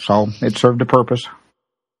information, so it served a purpose.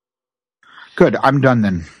 Good. I'm done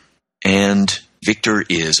then. And Victor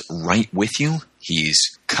is right with you. He's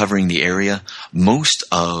covering the area. Most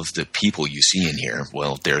of the people you see in here,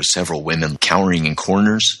 well, there's several women cowering in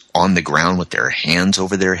corners on the ground with their hands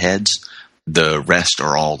over their heads. The rest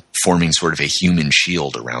are all forming sort of a human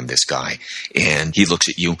shield around this guy. And he looks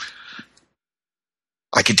at you.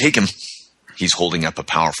 I can take him. He's holding up a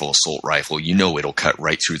powerful assault rifle. You know it'll cut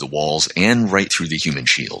right through the walls and right through the human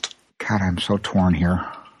shield. God, I'm so torn here.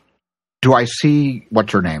 Do I see...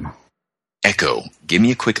 What's her name? Echo, give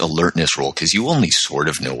me a quick alertness roll, because you only sort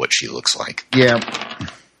of know what she looks like. Yeah.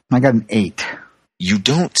 I got an 8. You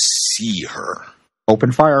don't see her.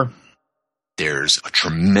 Open fire. There's a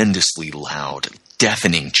tremendously loud,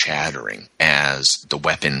 deafening chattering as the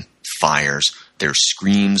weapon fires. There's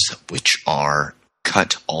screams which are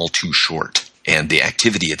cut all too short, and the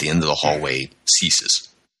activity at the end of the hallway ceases.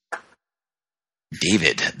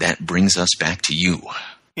 David, that brings us back to you.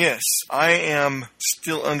 Yes, I am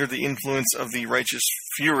still under the influence of the righteous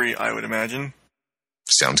fury, I would imagine.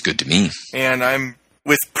 Sounds good to me. And I'm,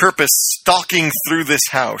 with purpose, stalking through this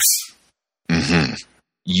house. Mm-hmm.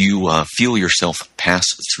 You feel yourself pass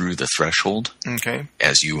through the threshold Okay.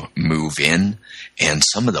 as you move in, and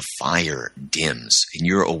some of the fire dims, and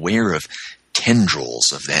you're aware of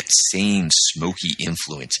tendrils of that same smoky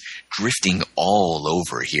influence drifting all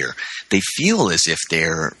over here. They feel as if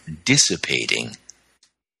they're dissipating,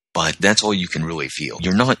 but that's all you can really feel.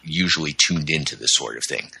 You're not usually tuned into this sort of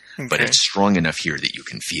thing, but Okay. it's strong enough here that you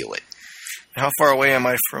can feel it. How far away am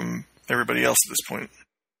I from everybody else at this point?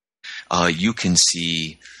 You can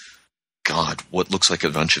see, God, what looks like a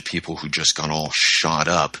bunch of people who just got all shot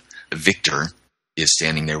up. Victor is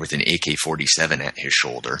standing there with an AK-47 at his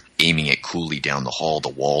shoulder, aiming it coolly down the hall. The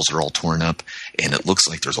walls are all torn up, and it looks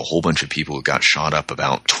like there's a whole bunch of people who got shot up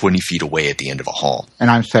about 20 feet away at the end of a hall.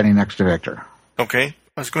 And I'm standing next to Victor. Okay.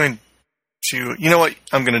 I was going to... You know what?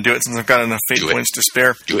 I'm going to do it since I've got enough fate Do it. points to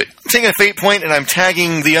spare. Do it. I'm taking a fate point and I'm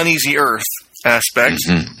tagging the uneasy earth aspect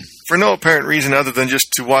for no apparent reason other than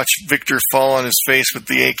just to watch Victor fall on his face with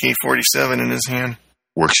the AK-47 in his hand.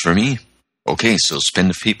 Works for me. Okay, so spend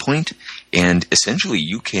a fate point, and essentially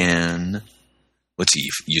you can... Let's see,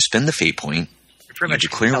 you spend the fate point, Pretty you much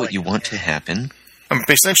declare what compelling you him, want yeah. to happen. I'm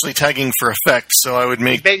essentially tagging for effect, so I would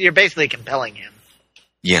make... You're basically compelling him.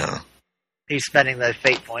 Yeah. He's spending the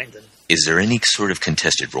fate point. And Is there any sort of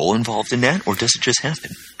contested role involved in that, or does it just happen?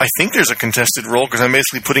 I think there's a contested roll because I'm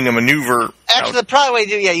basically putting a maneuver actually, out. the probably way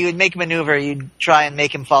to do, you would make a maneuver. You'd try and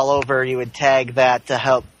make him fall over. You would tag that to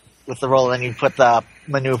help with the roll, and then you'd put the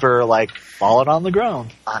maneuver like falling on the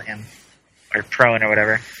ground on him, or prone or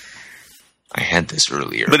whatever. I had this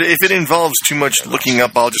earlier. But if it involves too much looking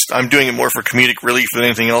up, I'm doing it more for comedic relief than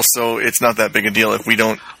anything else, so it's not that big a deal if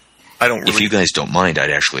I don't If really... you guys don't mind, I'd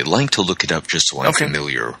actually like to look it up just so I'm Okay.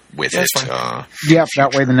 familiar with Yeah, it. that's fine. Yep,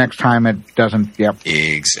 that way the next time it doesn't... Yep.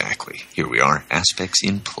 Exactly. Here we are. Aspects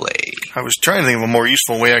in play. I was trying to think of a more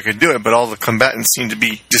useful way I could do it, but all the combatants seem to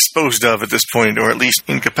be disposed of at this point, or at least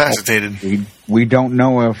incapacitated. We don't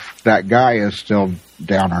know if that guy is still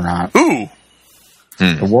down or not. Ooh!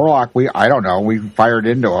 The Warlock, I don't know. We fired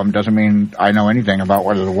into him. Doesn't mean I know anything about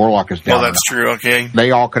whether the Warlock is down. Well, that's true. Okay. They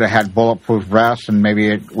all could have had bulletproof vests, and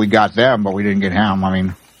maybe we got them, but we didn't get him. I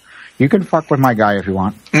mean, you can fuck with my guy if you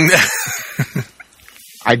want.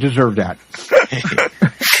 I deserve that.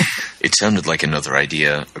 It sounded like another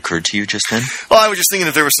idea occurred to you just then. Well, I was just thinking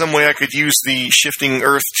if there was some way I could use the shifting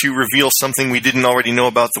earth to reveal something we didn't already know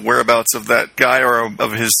about the whereabouts of that guy or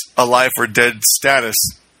of his alive or dead status.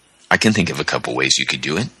 I can think of a couple ways you could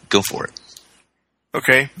do it. Go for it.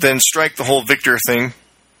 Okay, then strike the whole Victor thing.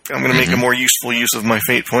 I'm going to make a more useful use of my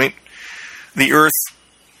fate point. The earth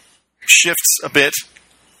shifts a bit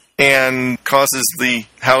and causes the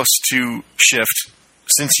house to shift.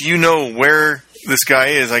 Since you know where this guy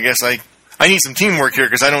is, I guess I need some teamwork here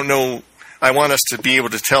because I don't know. I want us to be able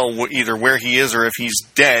to tell either where he is or if he's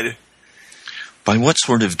dead. By what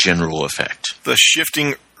sort of general effect? The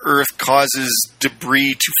shifting earth causes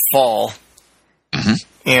debris to fall,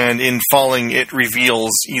 and in falling, it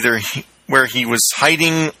reveals either where he was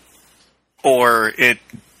hiding or it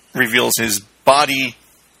reveals his body.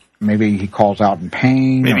 Maybe he calls out in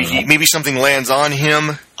pain. Maybe something lands on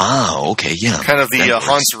him. Ah, okay, yeah. Kind of the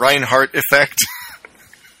Hans Reinhardt effect.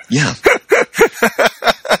 Yeah.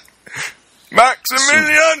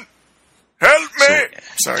 Maximilian, help me!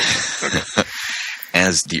 Sorry. Okay.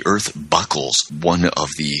 As the earth buckles, one of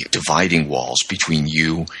the dividing walls between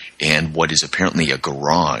you and what is apparently a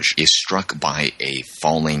garage is struck by a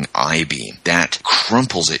falling I-beam. That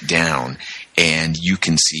crumples it down, and you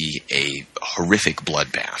can see a horrific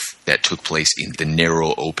bloodbath that took place in the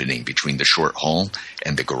narrow opening between the short hall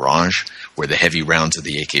and the garage, where the heavy rounds of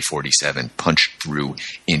the AK-47 punched through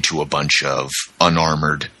into a bunch of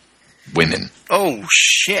unarmored women. Oh,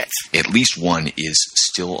 shit. At least one is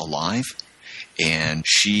still alive, and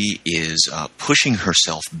she is pushing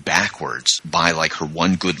herself backwards by like her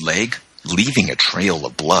one good leg, leaving a trail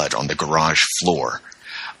of blood on the garage floor.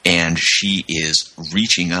 And she is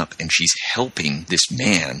reaching up and she's helping this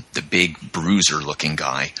man, the big bruiser-looking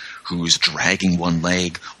guy, who's dragging one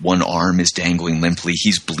leg, one arm is dangling limply,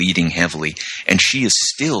 he's bleeding heavily, and she is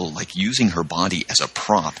still like using her body as a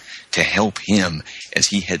prop to help him as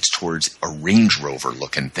he heads towards a Range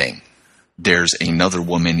Rover-looking thing. There's another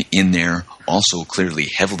woman in there, also clearly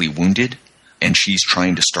heavily wounded, and she's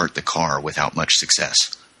trying to start the car without much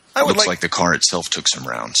success. Looks like the car itself took some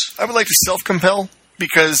rounds. I would like to self-compel,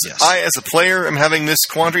 because I, as a player, am having this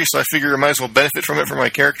quandary, so I figure I might as well benefit from it for my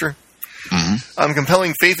character. I'm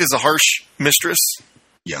compelling faith is a harsh mistress.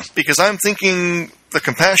 Yeah. Because I'm thinking the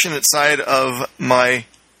compassionate side of my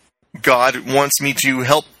God wants me to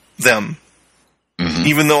help them.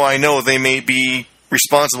 Even though I know they may be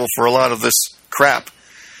responsible for a lot of this crap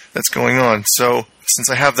that's going on. So, since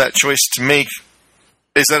I have that choice to make,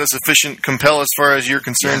 is that a sufficient compel as far as you're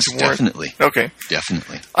concerned? Yes, definitely. Okay.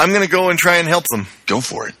 Definitely. I'm going to go and try and help them. Go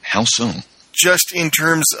for it. How so? Just in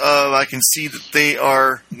terms of, I can see that they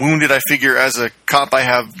are wounded. I figure as a cop I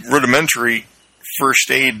have rudimentary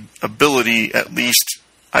first aid ability, at least.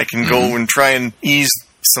 I can go and try and ease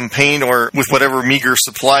some pain, or with whatever meager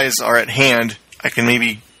supplies are at hand, I can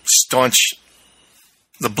maybe staunch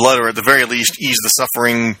the blood, or at the very least ease the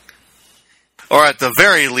suffering, or at the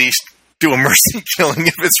very least do a mercy killing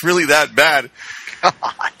if it's really that bad.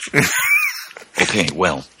 Okay,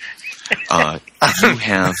 well,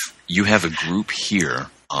 you have a group here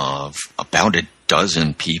of about a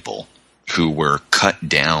dozen people who were cut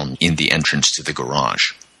down in the entrance to the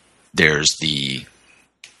garage. There's the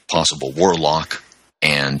possible Warlock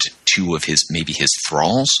and two of his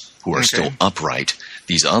thralls who are still upright.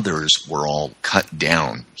 These others were all cut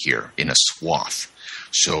down here in a swath.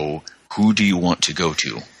 So who do you want to go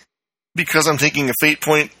to? Because I'm taking a fate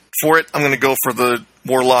point for it, I'm going to go for the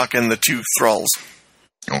Warlock and the two thralls.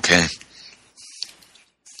 Okay.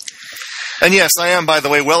 And yes, I am, by the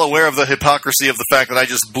way, well aware of the hypocrisy of the fact that I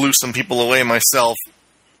just blew some people away myself.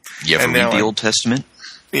 You ever read the Old Testament?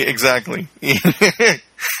 Yeah, exactly.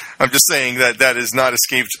 I'm just saying that has not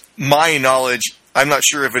escaped my knowledge. I'm not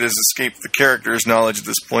sure if it has escaped the character's knowledge at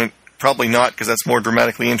this point. Probably not, because that's more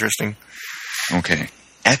dramatically interesting. Okay.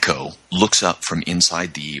 Echo looks up from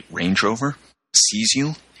inside the Range Rover, sees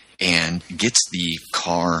you, and gets the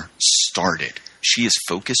car started. She is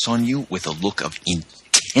focused on you with a look of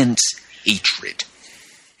intense hatred.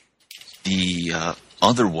 The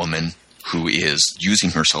other woman, who is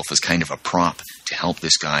using herself as kind of a prop to help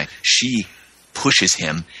this guy, she pushes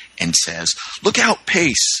him and says, "Look out,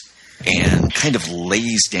 Pace!" and kind of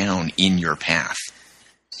lays down in your path.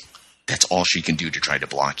 That's all she can do to try to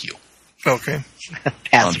block you. Okay.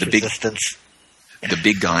 Passive resistance. The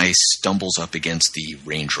big guy stumbles up against the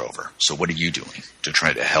Range Rover. So what are you doing to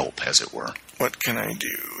try to help, as it were? What can I do?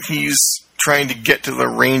 He's trying to get to the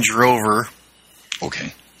Range Rover.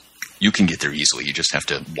 Okay. You can get there easily. You just have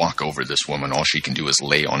to walk over this woman. All she can do is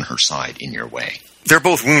lay on her side in your way. They're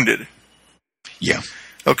both wounded. Yeah.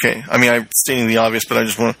 Okay. I mean, I'm stating the obvious, but I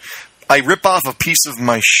just want to... I rip off a piece of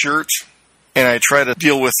my shirt, and I try to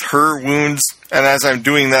deal with her wounds. And as I'm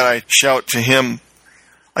doing that, I shout to him,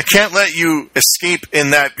 I can't let you escape in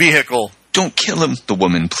that vehicle. Don't kill him, the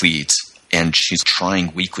woman pleads. And she's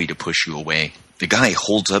trying weakly to push you away. The guy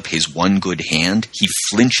holds up his one good hand. He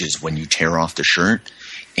flinches when you tear off the shirt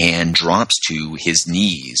and drops to his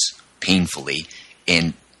knees painfully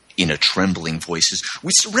and in a trembling voice says,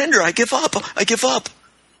 we surrender. I give up. I give up.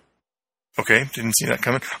 Okay. Didn't see that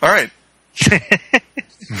coming. All right.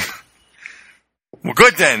 Well,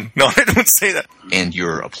 good then. No, I don't say that. And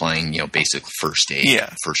you're applying, basic first aid,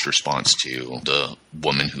 Yeah. first response to the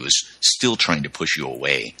woman who is still trying to push you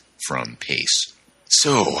away from Pace.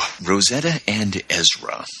 So, Rosetta and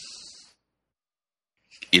Ezra.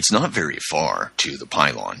 It's not very far to the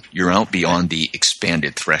pylon. You're out beyond the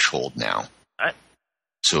expanded threshold now. Alright.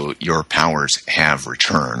 So your powers have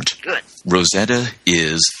returned. Good. Rosetta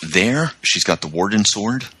is there. She's got the Warden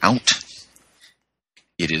sword out.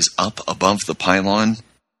 It is up above the pylon,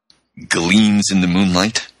 gleams in the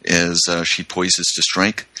moonlight as she poises to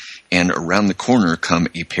strike, and around the corner come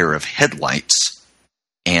a pair of headlights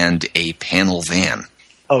and a panel van.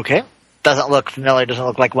 Okay. Doesn't look familiar. Doesn't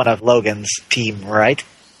look like one of Logan's team, right?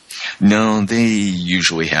 No, they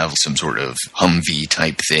usually have some sort of Humvee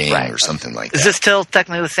type thing Right. or something like Is that. this still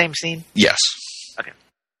technically the same scene? Yes. Okay.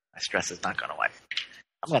 My stress is not going away.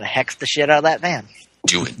 I'm going to hex the shit out of that van.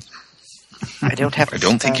 Do it. I don't have to I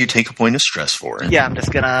don't think spend- you take a point of stress for it. Yeah, I'm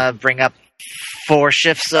just going to bring up 4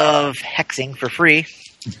 shifts of hexing for free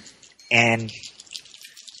and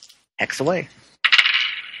hex away.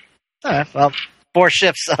 Alright, well, 4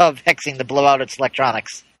 shifts of hexing to blow out its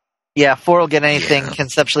electronics. Yeah, 4 will get anything Yeah.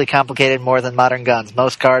 conceptually complicated more than modern guns.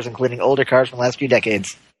 Most cars, including older cars from the last few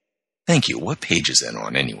decades. Thank you. What page is that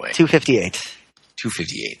on anyway? 258.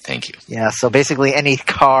 258. Thank you. Yeah, so basically any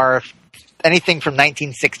car, anything from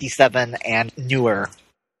 1967 and newer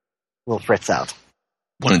will fritz out.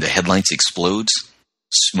 One of the headlights explodes.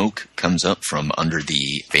 Smoke comes up from under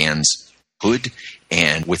the van's hood,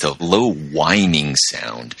 and with a low whining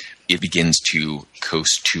sound, it begins to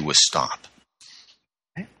coast to a stop.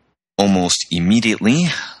 Okay. Almost immediately,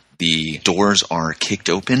 the doors are kicked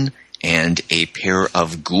open, and a pair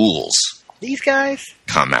of ghouls These guys?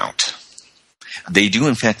 come out. They do,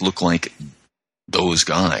 in fact, look like those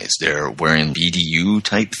guys. They're wearing BDU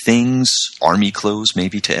type things, army clothes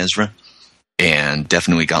maybe to Ezra, and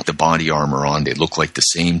definitely got the body armor on. They look like the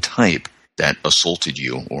same type that assaulted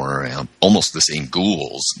you, or almost the same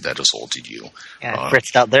ghouls that assaulted you. Yeah,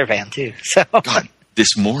 fritzed out their van too. So God,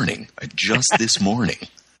 this morning, just this morning.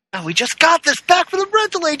 Oh, we just got this back from the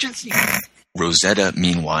rental agency. Rosetta,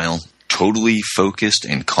 meanwhile, totally focused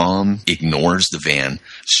and calm, ignores the van,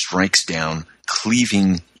 strikes down,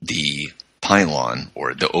 cleaving the pylon,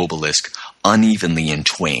 or the obelisk, unevenly in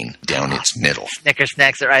twain down its middle. Snicker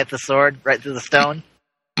snacks it right at the sword, right through the stone.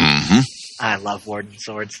 Mm-hmm. I love Warden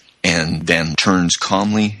swords. And then turns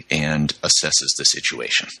calmly and assesses the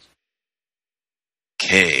situation.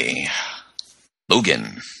 Okay.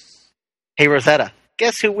 Logan. Hey, Rosetta,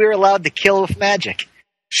 guess who we're allowed to kill with magic?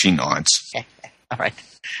 She nods. All right.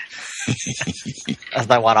 That's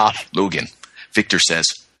my one off. Logan. Victor says,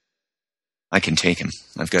 I can take him.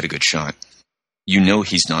 I've got a good shot. You know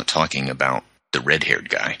he's not talking about the red-haired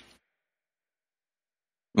guy.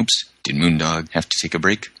 Oops. Did Moondog have to take a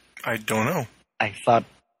break? I don't know. I thought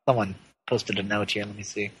someone posted a note here. Let me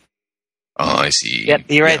see. Oh, I see. Yep,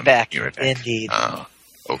 be right back. You're right back. Indeed.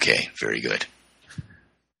 Okay, very good.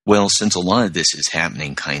 Well, since a lot of this is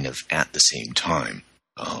happening kind of at the same time,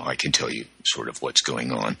 I can tell you sort of what's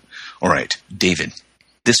going on. All right, David,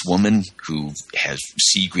 this woman who has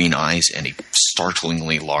sea green eyes and a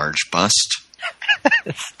startlingly large bust.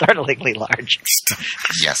 Startlingly large.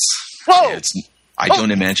 Yes. Whoa! I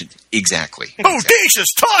don't imagine. Exactly. Audacious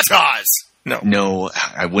tatas! No. No,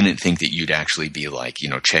 I wouldn't think that you'd actually be like,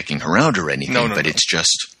 checking her out or anything, No, but it's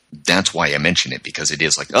just, that's why I mention it, because it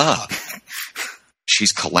is like,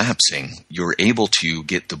 she's collapsing. You're able to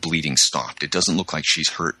get the bleeding stopped. It doesn't look like she's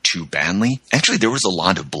hurt too badly. Actually, there was a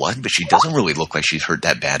lot of blood, but she doesn't really look like she's hurt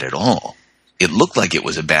that bad at all. It looked like it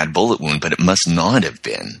was a bad bullet wound, but it must not have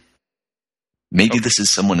been. Maybe this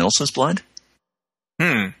is someone else's blood?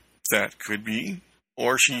 That could be.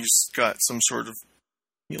 Or she's got some sort of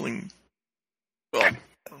healing. Well,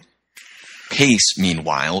 Pace,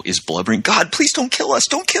 meanwhile, is blubbering, God, please don't kill us,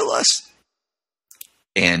 don't kill us.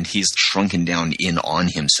 And he's shrunken down in on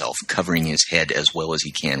himself, covering his head as well as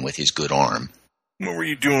he can with his good arm. What were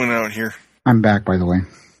you doing out here? I'm back, by the way.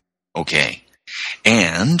 Okay.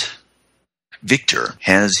 And Victor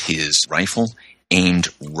has his rifle aimed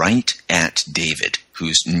right at David,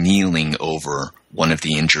 who's kneeling over one of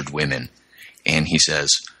the injured women. And he says,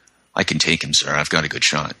 I can take him, sir. I've got a good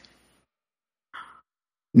shot.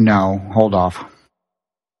 No, hold off.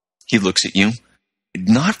 He looks at you,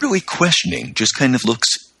 not really questioning, just kind of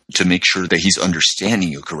looks to make sure that he's understanding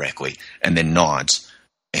you correctly, and then nods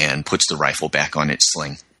and puts the rifle back on its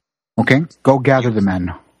sling. Okay, go gather the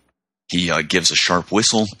men. He gives a sharp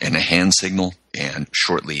whistle and a hand signal, and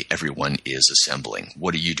shortly everyone is assembling.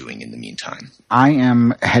 What are you doing in the meantime? I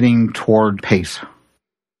am heading toward Pace.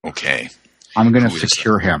 Okay. I'm going to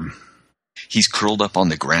secure him. He's curled up on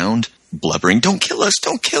the ground, blubbering, don't kill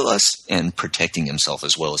us, and protecting himself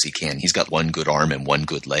as well as he can. He's got one good arm and one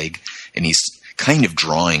good leg, and he's kind of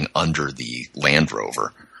drawing under the Land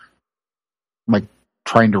Rover. Like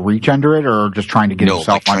trying to reach under it, or just trying to get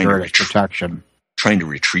himself under it as protection? Trying to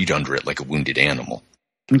retreat under it like a wounded animal.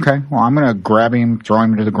 Okay, well, I'm going to grab him, throw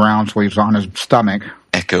him to the ground so he's on his stomach.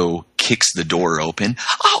 Echo kicks the door open.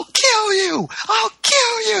 I'll kill you! I'll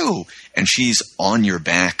kill you! And she's on your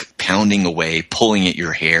back, pounding away, pulling at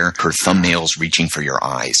your hair, her thumbnails reaching for your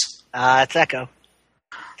eyes. It's Echo.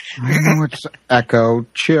 I know it's Echo.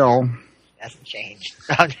 Chill. Hasn't changed.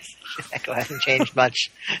 Echo hasn't changed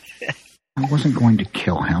much. I wasn't going to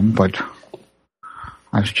kill him, but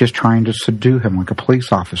I was just trying to subdue him like a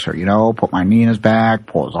police officer, put my knee in his back,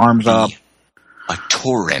 pull his arms up. A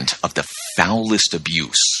torrent of the foulest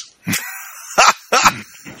abuse.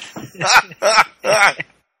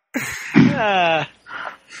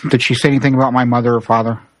 Did she say anything about my mother or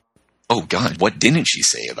father? Oh, God, what didn't she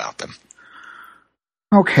say about them?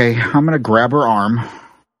 Okay, I'm going to grab her arm,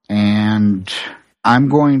 and I'm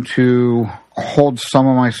going to hold some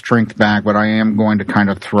of my strength back, but I am going to kind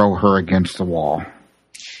of throw her against the wall.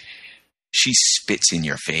 She spits in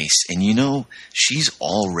your face, and she's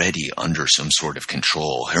already under some sort of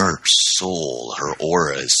control. Her soul, her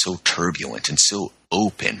aura is so turbulent and so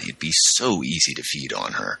open, it'd be so easy to feed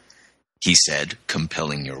on her. He said,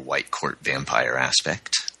 compelling your white court vampire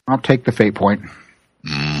aspect. I'll take the fate point.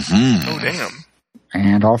 Mm-hmm. Oh, damn.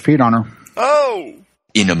 And I'll feed on her. Oh!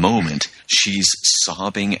 In a moment, she's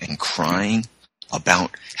sobbing and crying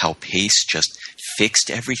about how Pace just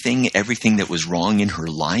fixed everything that was wrong in her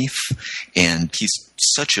life, and he's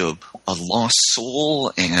such a lost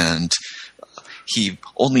soul, and he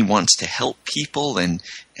only wants to help people and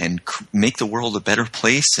make the world a better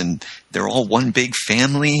place, and they're all one big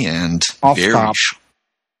family, and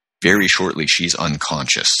very shortly she's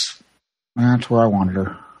unconscious. That's where I wanted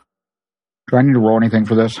her. Do I need to roll anything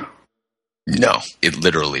for this? No, it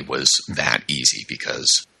literally was that easy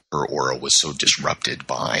because her aura was so disrupted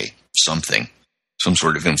by something, some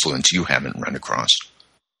sort of influence you haven't run across.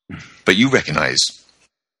 But you recognize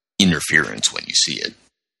interference when you see it.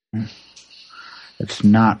 It's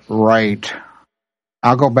not right.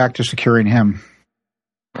 I'll go back to securing him.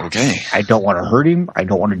 Okay. I don't want to hurt him. I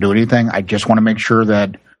don't want to do anything. I just want to make sure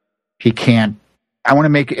that he can't... I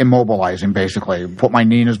want to immobilize him, basically. Put my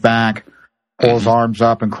knee in his back, pull his arms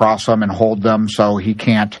up and cross them and hold them so he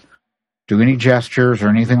can't do any gestures or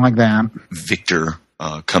anything like that. Victor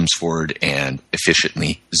comes forward and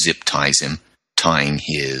efficiently zip ties him, tying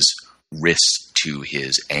his wrists to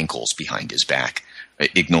his ankles behind his back,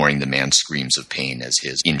 ignoring the man's screams of pain as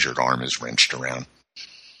his injured arm is wrenched around.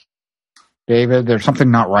 David, there's something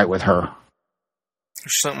not right with her.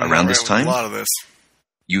 There's something around this time, a lot of this.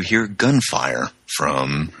 You hear gunfire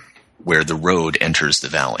from where the road enters the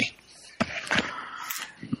valley.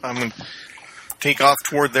 I'm going to take off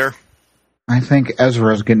toward there. I think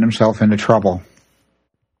Ezra's getting himself into trouble.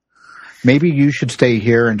 Maybe you should stay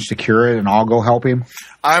here and secure it, and I'll go help him.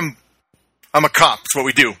 I'm a cop. That's what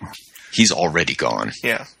we do. He's already gone.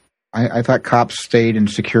 Yeah. I thought cops stayed in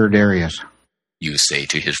secured areas. You say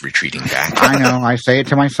to his retreating back. I know. I say it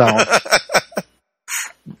to myself.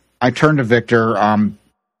 I turn to Victor.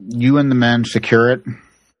 You and the men secure it.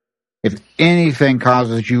 If anything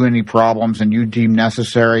causes you any problems and you deem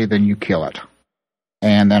necessary, then you kill it.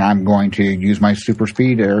 And then I'm going to use my super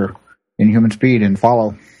speed or inhuman speed and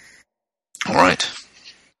follow. All right.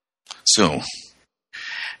 So,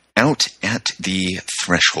 out at the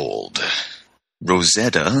threshold,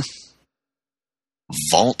 Rosetta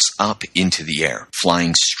vaults up into the air,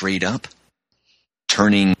 flying straight up,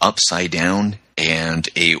 turning upside down, and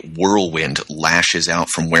a whirlwind lashes out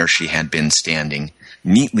from where she had been standing,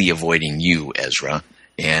 neatly avoiding you, Ezra,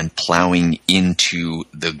 and plowing into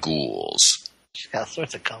the ghouls. She's got all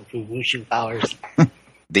sorts of kung fu wushu powers.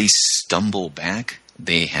 They stumble back.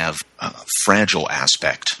 They have a fragile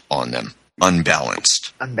aspect on them,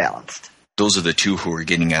 unbalanced. Unbalanced. Those are the two who are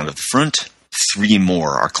getting out of the front. 3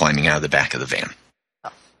 more are climbing out of the back of the van.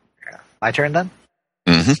 My turn then?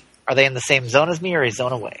 Mm-hmm. Are they in the same zone as me or a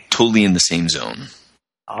zone away? Totally in the same zone.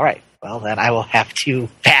 All right. Well, then I will have to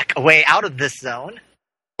back away out of this zone.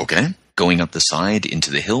 Okay. Going up the side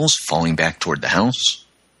into the hills, falling back toward the house.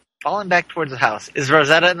 Falling back towards the house. Is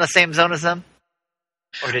Rosetta in the same zone as them?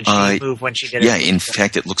 Or did she move when she did it? Yeah, in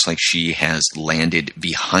fact, it looks like she has landed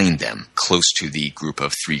behind them, close to the group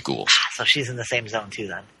of 3 ghouls. So she's in the same zone too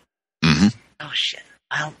then. Mm-hmm. Oh, shit.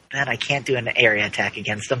 Well, then I can't do an area attack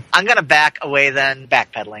against them. I'm going to back away then,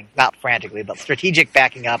 backpedaling. Not frantically, but strategic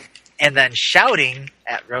backing up. And then shouting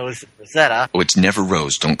at Rosetta. Oh, it's never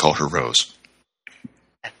Rose. Don't call her Rose.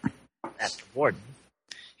 At the warden.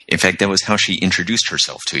 In fact, that was how she introduced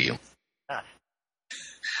herself to you. Ah.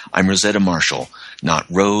 I'm Rosetta Marshall. Not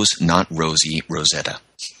Rose, not Rosie, Rosetta.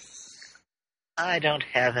 I don't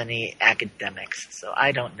have any academics, so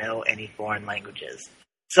I don't know any foreign languages.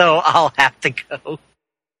 So I'll have to go.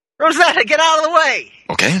 Rosetta, get out of the way!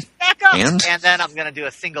 Okay. Back up! And then I'm going to do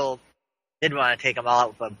a single... Did want to take them all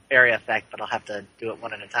out with an area effect, but I'll have to do it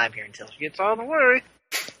one at a time here until she gets out of the way.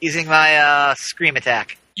 Using my scream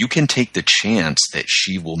attack. you can take the chance that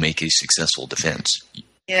she will make a successful defense.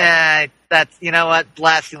 Yeah, that's, you know what?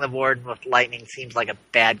 Blasting the board with lightning seems like a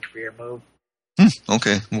bad career move.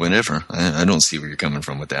 Okay, whatever. I don't see where you're coming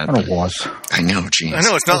from with that. I was. I know, geez. I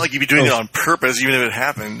know, it's not like you'd be doing it on purpose, even if it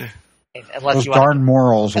happened. Unless Those you want darn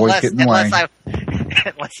morals always get in the way.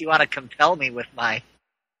 unless you want to compel me with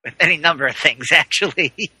any number of things,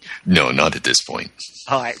 actually. No, not at this point.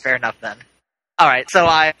 All right, fair enough then. All right, so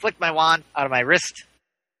I flick my wand out of my wrist,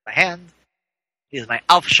 my hand. Use my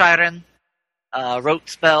Aufscheiren, rote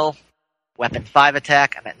spell, weapon 5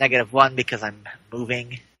 attack. I'm at -1 because I'm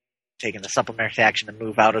moving, taking the supplementary action to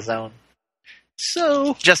move out of zone.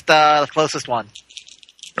 So just the closest one.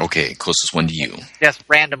 Okay, closest one to you. Just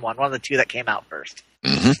random one of the two that came out first.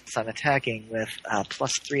 Mm-hmm. So I'm attacking with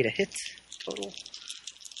 +3 to hit total.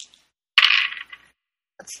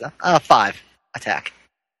 That's 5 attack.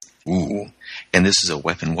 Ooh. And this is a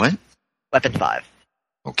weapon what? Weapon 5.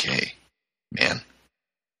 Okay. Man.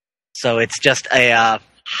 So it's just a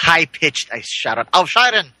high-pitched, I shout out,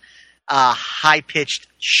 Aufscheiren! High-pitched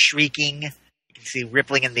shrieking. You can see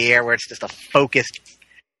rippling in the air where it's just a focused,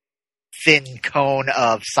 thin cone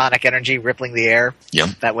of sonic energy rippling the air.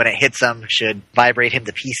 Yep. That when it hits him should vibrate him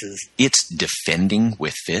to pieces. It's defending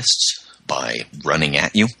with fists by running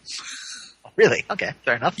at you. Oh, really? Okay,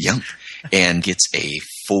 fair enough. Yep. And gets a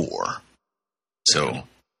 4. So,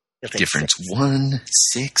 You'll take difference 6. 1,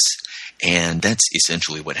 6, and that's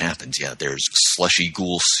essentially what happens. Yeah, there's slushy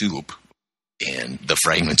ghoul soup and the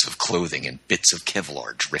fragments of clothing and bits of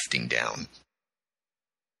Kevlar drifting down.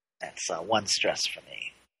 That's 1 stress for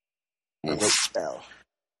me. A Oof. rope spell.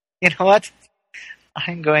 You know what?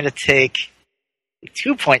 I'm going to take a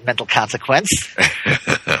 2-point mental consequence.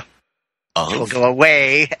 Which will go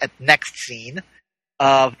away at the next scene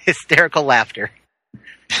of hysterical laughter.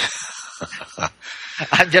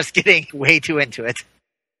 I'm just getting way too into it.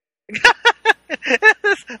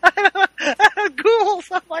 Ghouls!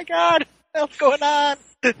 Oh my god! What's going on?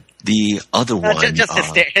 The other one... Just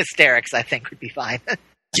hysterics, I think, would be fine.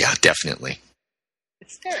 Yeah, definitely.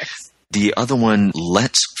 Hysterics. The other one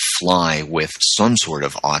lets fly with some sort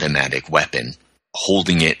of automatic weapon,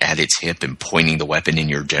 holding it at its hip and pointing the weapon in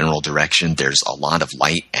your general direction. There's a lot of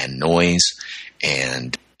light and noise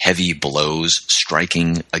and heavy blows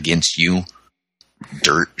striking against you,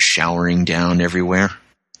 dirt showering down everywhere.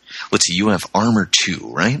 Let's see, you have armor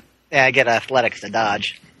 2, right? Yeah, I get athletics to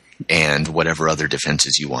dodge. And whatever other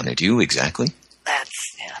defenses you want to do, exactly.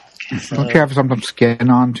 Okay, so, Don't you have something skin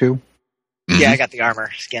on too? yeah, I got the armor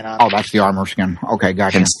skin on. Oh, that's the armor skin. Okay,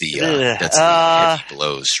 gotcha. Hence that's the heavy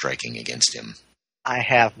blows striking against him. I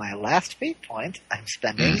have my last fate point I'm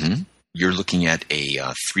spending. Mm-hmm. You're looking at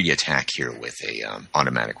a 3 attack here with a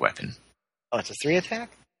automatic weapon. Oh, it's a 3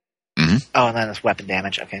 attack? Mm-hmm. Oh, and then it's weapon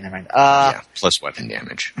damage. Okay, never mind. Yeah, plus weapon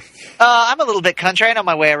damage. I'm a little bit country. I know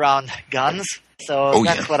my way around guns, so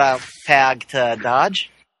that's what I'll tag to dodge.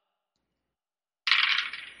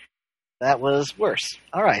 That was worse.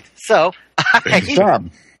 All right, so Good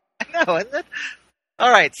job. I know, isn't it?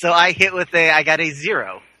 All right, so I hit with I got a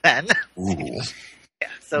 0 then. Ooh. Yeah,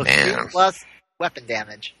 so Man. 3 plus weapon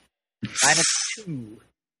damage. -2.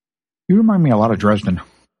 You remind me a lot of Dresden.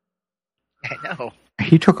 I know.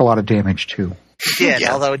 He took a lot of damage, too. He did,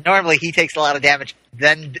 Yeah. although normally he takes a lot of damage,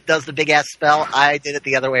 then does the big-ass spell. I did it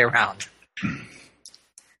the other way around.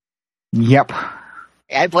 Yep.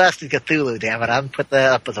 I blasted Cthulhu, damn it. I'm put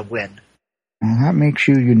that up as a win. Well, that makes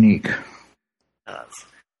you unique.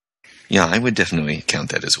 Yeah, I would definitely count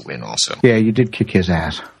that as a win also. Yeah, you did kick his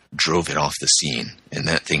ass. Drove it off the scene, and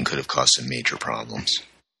that thing could have caused some major problems.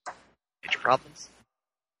 Major problems?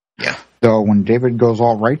 Yeah. So when David goes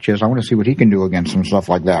all righteous, I want to see what he can do against some stuff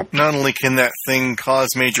like that. Not only can that thing cause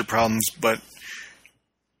major problems, but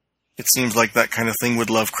it seems like that kind of thing would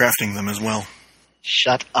love crafting them as well.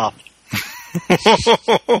 Shut up. Damn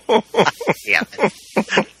it.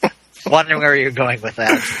 Wondering where you're going with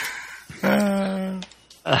that. God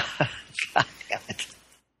damn it.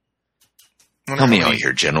 Help me out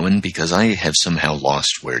here, gentlemen, because I have somehow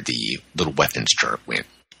lost where the little weapons chart went.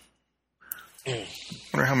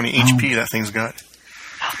 Wonder how many HP that thing's got.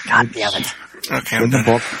 Oh, God damn it. Okay, I'm In the done.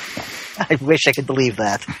 book. I wish I could believe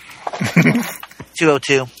that.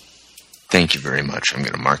 202. Thank you very much. I'm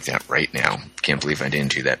going to mark that right now. Can't believe I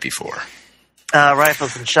didn't do that before.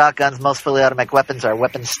 Rifles and shotguns, most fully automatic weapons are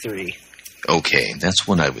weapons 3. Okay, that's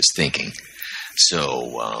what I was thinking.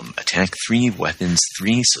 So, attack 3, weapons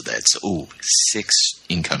 3, so that's, 6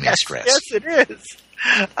 incoming stress. Yes, it is.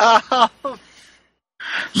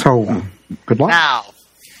 So, good luck. Now,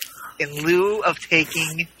 in lieu of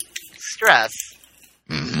taking stress,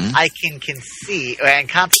 Mm-hmm. I can concede, and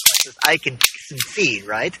consequences, I can concede,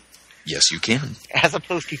 right? Yes, you can. As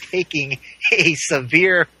opposed to taking a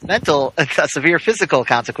severe physical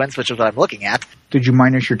consequence, which is what I'm looking at. Did you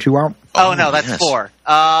minus your 2 out? Oh, no, that's yes. 4.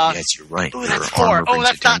 Yes, you're right. ooh, Your that's 4. armor Oh, brings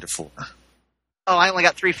that's it down not- to 4. Oh, I only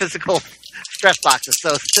got 3 physical stress boxes,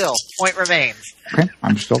 so still, point remains. Okay,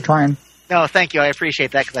 I'm still trying. No, thank you, I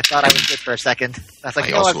appreciate that, because I thought I was good for a second. I was like, I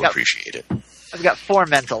no, also appreciate it. I've got 4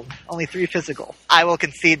 mental, only 3 physical. I will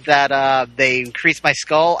concede that they crease my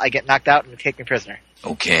skull, I get knocked out, and take me prisoner.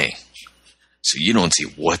 Okay. So you don't see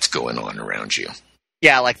what's going on around you.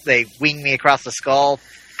 Yeah, like they wing me across the skull,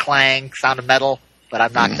 clang, sound of metal, but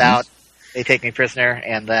I'm knocked out. They take me prisoner,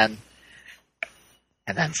 and then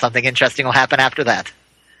something interesting will happen after that.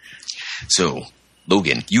 So,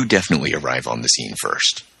 Logan, you definitely arrive on the scene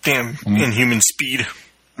first. Damn inhuman speed.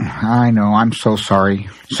 I know, I'm so sorry.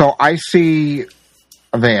 So I see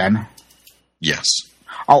a van. Yes.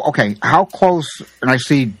 Oh, okay. How close? And I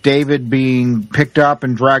see David being picked up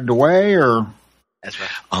and dragged away, or Ezra.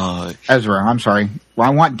 Ezra? I'm sorry. Well,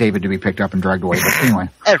 I want David to be picked up and dragged away, but anyway.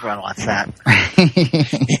 Everyone wants that.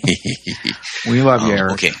 We love you,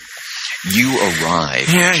 Eric. Okay. You arrive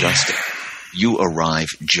Yeah, You arrive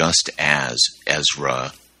just as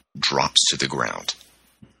Ezra drops to the ground.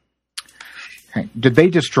 Okay. Did they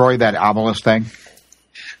destroy that obelisk thing?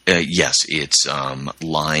 Yes, it's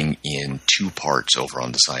lying in 2 parts over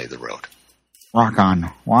on the side of the road. Rock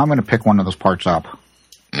on. Well, I'm going to pick one of those parts up.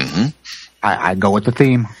 Mm-hmm. I go with the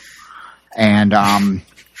theme. And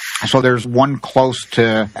so there's one close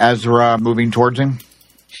to Ezra moving towards him?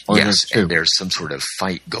 Or Yes, there's 2? and there's some sort of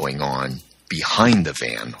fight going on behind the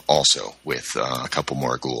van also with a couple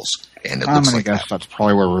more ghouls. And it I'm looks going like to guess that's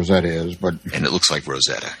probably where Rosetta is, but And it looks like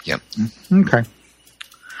Rosetta. Yep. okay.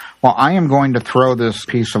 Well, I am going to throw this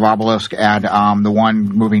piece of obelisk at the one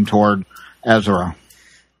moving toward Ezra.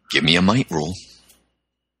 Give me a might roll.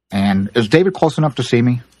 And is David close enough to see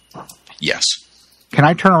me? Yes. Can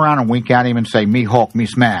I turn around and wink at him and say, me Hulk, me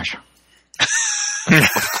smash? Of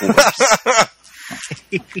course.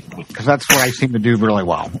 Because that's what I seem to do really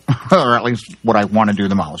well. Or at least what I want to do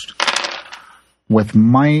the most. With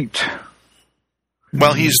might...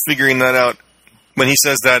 While he's figuring that out, when he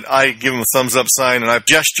says that, I give him a thumbs up sign and I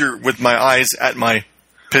gesture with my eyes at my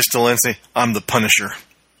pistol and say, I'm the Punisher.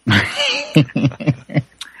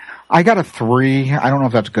 I got a 3. I don't know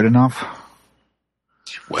if that's good enough.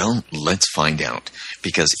 Well, let's find out.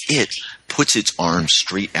 Because it puts its arm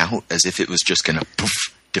straight out as if it was just going to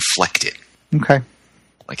deflect it. Okay.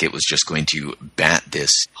 Like it was just going to bat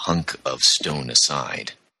this hunk of stone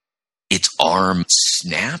aside. Its arm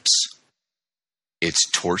snaps. Its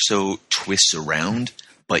torso twists around,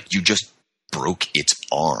 but you just broke its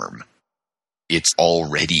arm. It's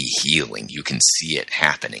already healing. You can see it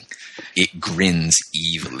happening. It grins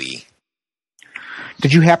evilly.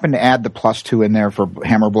 Did you happen to add the +2 in there for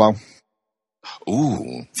hammer blow?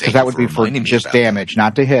 Ooh, Because that would be for just damage,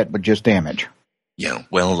 not to hit, but just damage. Yeah,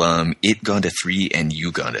 well, it got a 3 and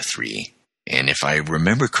you got a 3. And if I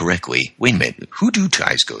remember correctly, wait a minute, who do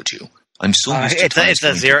ties go to? I'm so used to ties It's a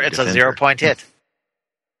going to zero. the It's a defender. 0-point hit.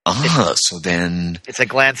 So then It's a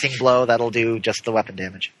glancing blow that'll do just the weapon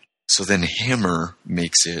damage. hammer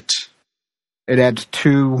makes it. It adds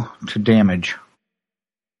 2 to damage.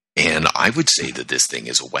 And I would say that this thing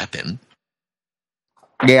is a weapon.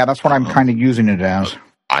 Yeah, that's what I'm kind of using it as.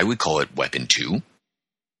 I would call it Weapon 2,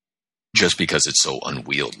 just because it's so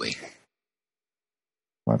unwieldy.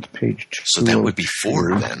 That's page 2. So that would be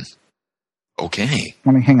 4 then. Okay.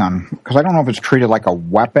 Let me hang on, because I don't know if it's treated like a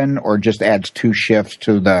weapon or just adds 2 shifts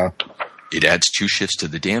to the... It adds 2 shifts to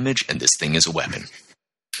the damage, and this thing is a weapon.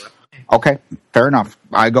 Okay, fair enough.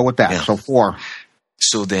 I go with that. Yeah. So 4.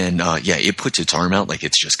 So then, it puts its arm out like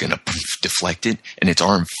it's just going to deflect it, and its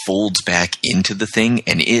arm folds back into the thing,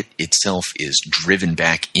 and it itself is driven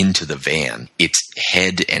back into the van. Its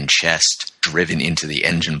head and chest driven into the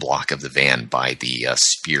engine block of the van by the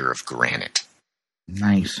spear of granite.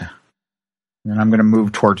 Nice. And I'm going to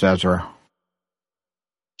move towards Ezra.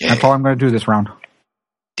 Okay. That's all I'm going to do this round.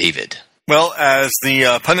 David. Well, as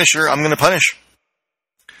the Punisher, I'm going to punish.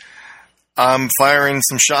 I'm firing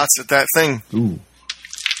some shots at that thing. Ooh.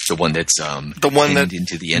 The one that's pinned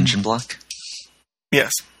into the engine block?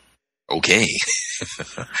 Yes. Okay.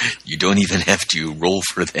 You don't even have to roll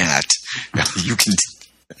for that. You can,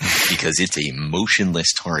 because it's a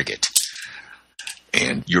motionless target.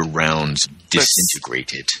 And your rounds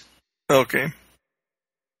disintegrate it. Okay.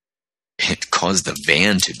 It caused the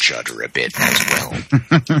van to judder a bit as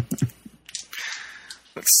well.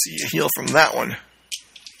 Let's see, a heal from that one.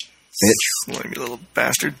 Bitch. Let me, little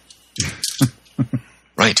bastard.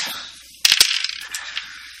 Right.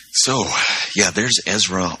 So, there's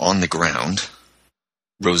Ezra on the ground.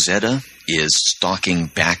 Rosetta is stalking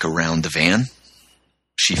back around the van.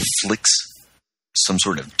 She flicks some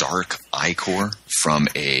sort of dark ichor from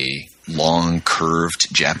a long,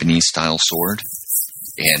 curved Japanese-style sword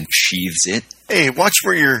and sheathes it. Hey, watch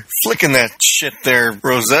where you're flicking that shit there,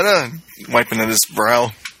 Rosetta. Wiping at his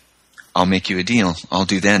brow. I'll make you a deal. I'll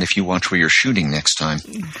do that if you watch where you're shooting next time.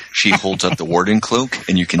 She holds up the warden cloak,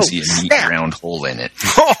 and you can see a neat round hole in it.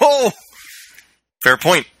 Oh! Fair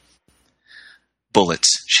point. Bullets,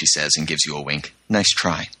 she says, and gives you a wink. Nice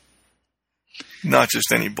try. Not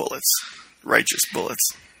just any bullets. Righteous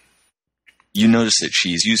bullets. You notice that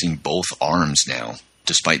she's using both arms now,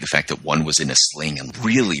 despite the fact that one was in a sling and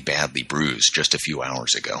really badly bruised just a few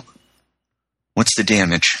hours ago. What's the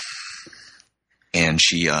damage? And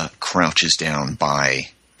she crouches down by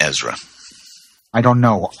Ezra. I don't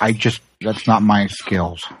know. That's not my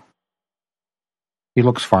skills. He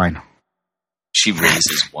looks fine. She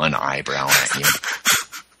raises one eyebrow at you.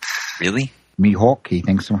 Really? Mihawk, he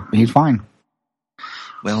thinks he's fine.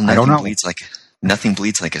 Well, nothing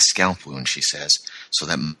bleeds like a scalp wound, she says. So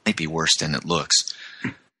that might be worse than it looks.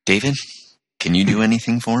 David, can you do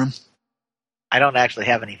anything for him? I don't actually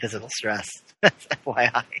have any physical stress.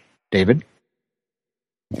 FYI. David?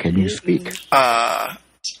 Can you speak? I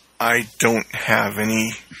don't have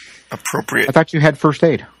any appropriate... I thought you had first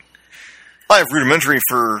aid. I have rudimentary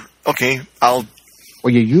for... Okay, I'll...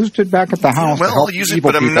 Well, you used it back at the house. Well, I'll use it,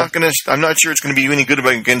 but I'm not sure it's going to be any good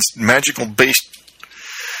against magical-based...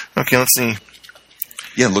 Okay, let's see.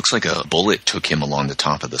 Yeah, it looks like a bullet took him along the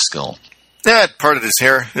top of the skull. Yeah, it parted his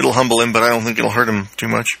hair. It'll humble him, but I don't think it'll hurt him too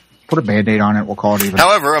much. Put a Band-Aid on it. We'll call it even.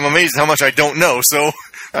 However, I'm amazed how much I don't know, so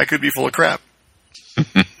I could be full of crap.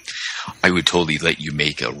 I would totally let you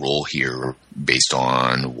make a roll here based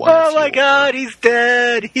on one. Oh my god, he's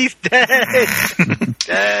dead! He's dead!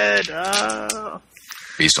 Dead! Oh.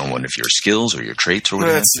 Based on one of your skills or your traits or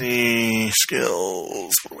whatever. Let's see.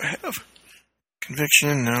 Skills. What do I have?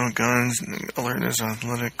 Conviction, no. Guns, alertness,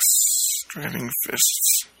 athletics, driving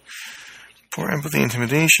fists. Poor empathy,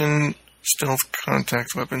 intimidation, stealth,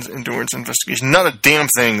 contact, weapons, endurance, investigation. Not a damn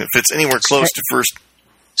thing that fits anywhere close to first.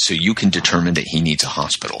 So you can determine that he needs a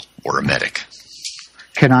hospital or a medic.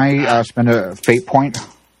 Can I spend a fate point?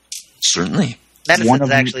 Certainly. Medicine's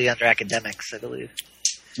actually under academics, I believe.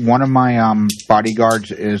 One of my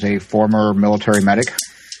bodyguards is a former military medic.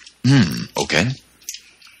 Okay.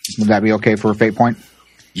 Would that be okay for a fate point?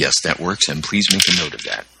 Yes, that works, and please make a note of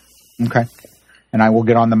that. Okay. And I will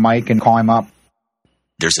get on the mic and call him up.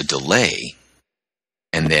 There's a delay,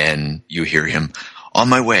 and then you hear him, on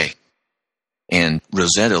my way. And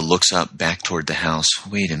Rosetta looks up back toward the house.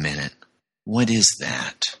 Wait a minute. What is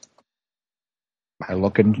that? I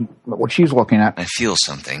look at what she's looking at. I feel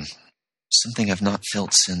something. Something I've not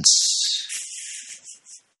felt since...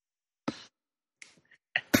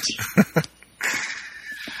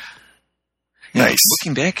 Nice.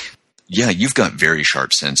 Looking back, you've got very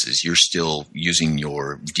sharp senses. You're still using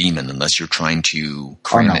your demon unless you're trying to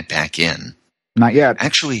cram it back in. Not yet.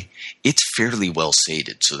 Actually, it's fairly well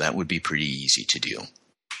sated, so that would be pretty easy to do.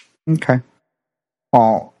 Okay.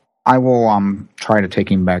 Well, I will try to take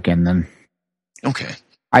him back in then. Okay.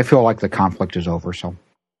 I feel like the conflict is over, so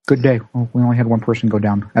Good day. Well, we only had one person go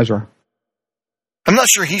down. Ezra. I'm not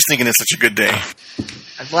sure he's thinking it's such a good day.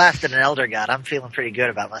 I blasted an Elder God. I'm feeling pretty good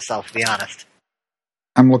about myself, to be honest.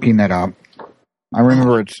 I'm looking that up. I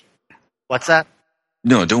remember it's... What's that?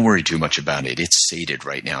 No, don't worry too much about it. It's sated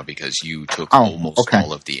right now because you took Oh, almost okay.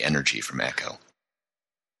 all of the energy from Echo.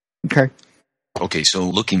 Okay. Okay, so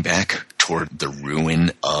looking back toward the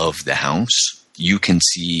ruin of the house, you can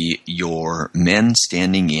see your men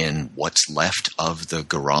standing in what's left of the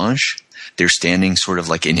garage. They're standing sort of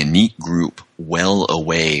like in a neat group well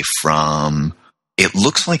away from, it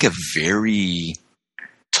looks like a very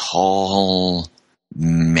tall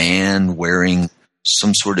man wearing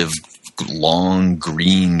some sort of long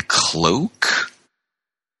green cloak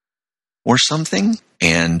or something,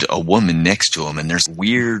 and a woman next to him, and there's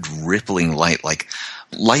weird rippling light, like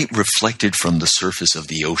light reflected from the surface of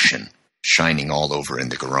the ocean, shining all over in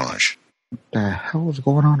the garage. What the hell is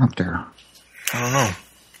going on up there? I don't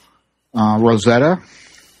know. Rosetta?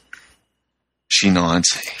 She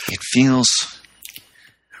nods. It feels...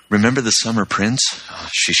 Remember the Summer Prince? Oh,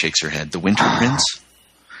 she shakes her head. The Winter Prince?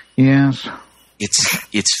 Yes.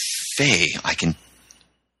 It's Faye. I can...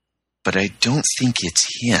 But I don't think it's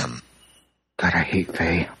him. God, I hate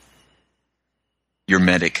Faye. Your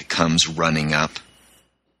medic comes running up.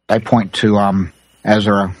 I point to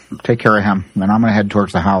Ezra. Take care of him. Then I'm going to head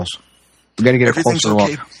towards the house. We got to get a Everything's closer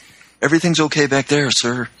okay. look. Everything's okay back there,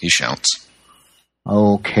 sir, he shouts.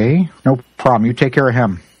 Okay. No problem. You take care of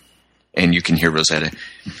him. And you can hear Rosetta.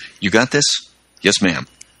 You got this? Yes, ma'am.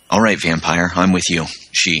 All right, vampire, I'm with you.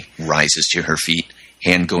 She rises to her feet,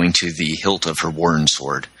 hand going to the hilt of her worn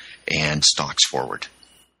sword, and stalks forward.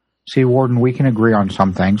 See, Warden, we can agree on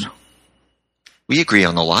some things. We agree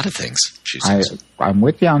on a lot of things, she says. I'm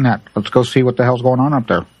with you on that. Let's go see what the hell's going on up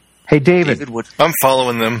there. Hey, David. I'm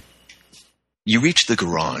following them. You reach the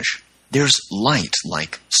garage. There's light,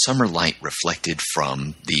 like summer light reflected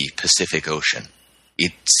from the Pacific Ocean.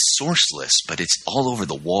 It's sourceless, but it's all over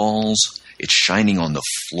the walls. It's shining on the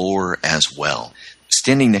floor as well.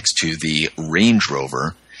 Standing next to the Range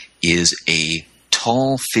Rover is a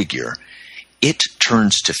tall figure. It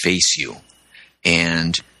turns to face you,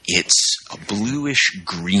 and it's a bluish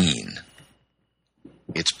green.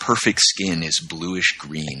 Its perfect skin is bluish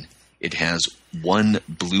green. It has one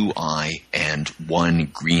blue eye and one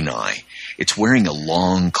green eye. It's wearing a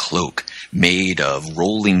long cloak made of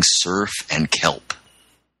rolling surf and kelp.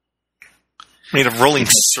 Made of rolling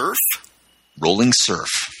surf? Rolling surf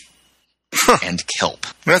and kelp.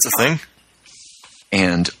 That's a thing.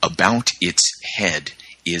 And about its head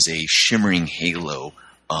is a shimmering halo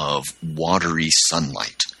of watery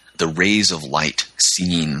sunlight. The rays of light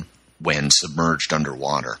seen when submerged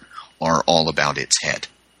underwater are all about its head.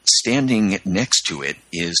 Standing next to it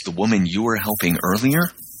is the woman you were helping earlier.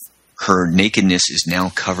 Her nakedness is now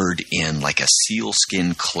covered in like a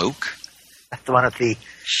sealskin cloak. That's the one with the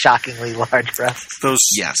shockingly large breasts. Those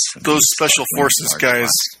special forces guys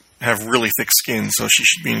breasts. have really thick skin, so she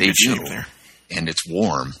should be in They good do. shape there. And it's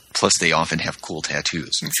warm. Plus, they often have cool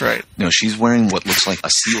tattoos. That's right. No, she's wearing what looks like a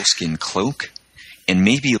sealskin cloak and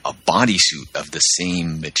maybe a bodysuit of the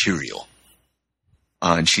same material.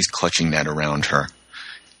 And she's clutching that around her.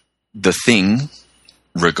 The Thing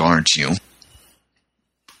regards you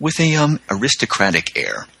with a aristocratic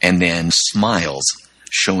air and then smiles,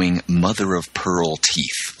 showing mother-of-pearl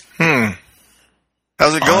teeth.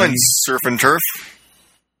 How's it going, Surf and Turf?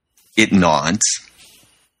 It nods.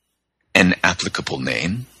 An applicable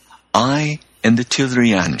name. I am the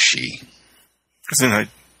Tildrianshi.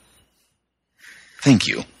 Thank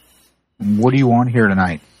you. What do you want here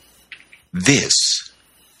tonight? This,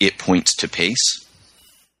 it points to Pace,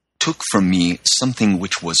 took from me something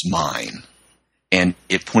which was mine, and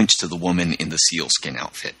it points to the woman in the sealskin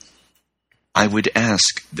outfit. I would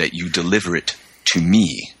ask that you deliver it to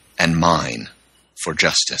me and mine for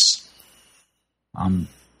justice.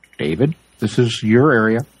 David, this is your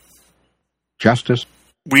area. Justice.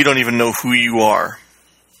 We don't even know who you are.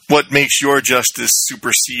 What makes your justice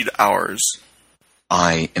supersede ours?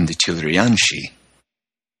 I am the Tildrianshi.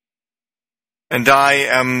 And I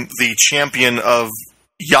am the champion of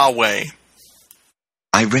Yahweh.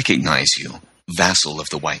 I recognize you, vassal of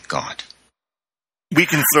the White God. We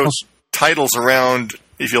can throw titles around,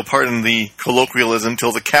 if you'll pardon the colloquialism,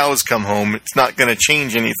 till the cows come home. It's not going to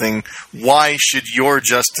change anything. Why should your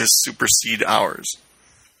justice supersede ours?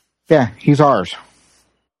 Yeah, he's ours.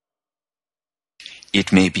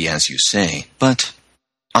 It may be as you say, but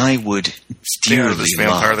I would Stay out of dearly this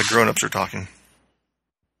vampire. love... The grown-ups are talking.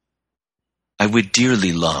 I would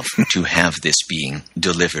dearly love to have this being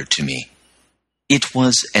delivered to me. It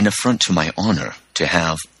was an affront to my honor to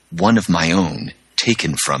have one of my own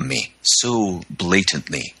taken from me so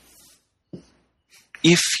blatantly.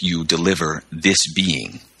 If you deliver this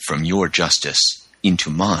being from your justice into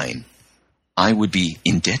mine, I would be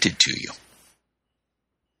indebted to you.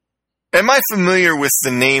 Am I familiar with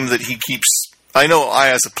the name that he keeps? I know I,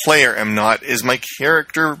 as a player, am not. Is my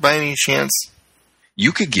character by any chance?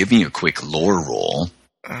 You could give me a quick lore roll.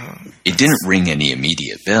 It didn't ring any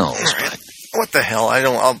immediate bells, but What the hell? I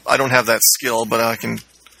don't have that skill, but I can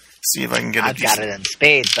see if I can get I've got it in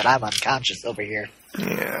spades, but I'm unconscious over here.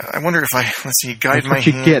 Yeah, I wonder if let's see, guide That's my what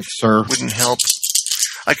you hand get, sir. wouldn't help.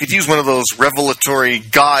 I could use one of those revelatory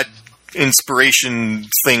God inspiration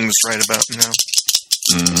things right about now.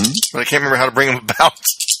 Mhm. But I can't remember how to bring them about,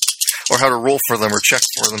 or how to roll for them, or check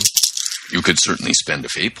for them. You could certainly spend a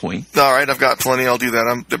fate point. All right, I've got plenty. I'll do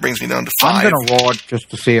that. That brings me down to 5. I'm going to roll it just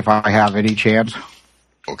to see if I have any chance.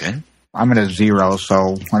 Okay. I'm at a 0,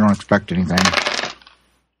 so I don't expect anything.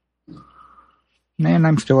 And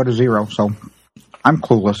I'm still at a 0, so I'm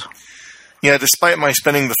clueless. Yeah, despite my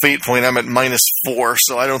spending the fate point, I'm at -4,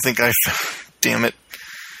 so I don't think damn it.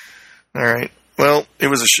 All right. Well, it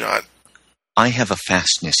was a shot. I have a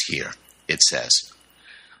fastness here, it says,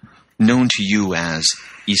 known to you as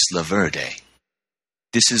Isla Verde.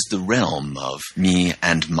 This is the realm of me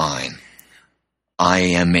and mine. I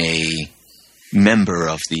am a member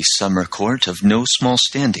of the summer court of no small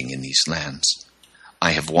standing in these lands.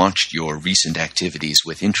 I have watched your recent activities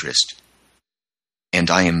with interest, and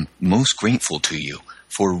I am most grateful to you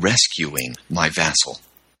for rescuing my vassal.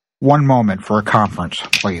 One moment for a conference,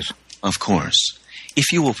 please. Of course.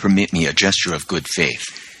 If you will permit me a gesture of good faith.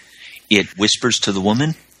 It whispers to the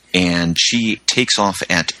woman, and she takes off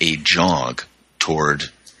at a jog toward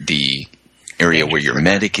the area where your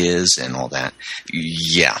medic is and all that.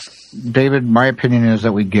 Yeah. David, my opinion is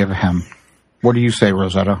that we give him. What do you say,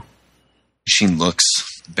 Rosetta? She looks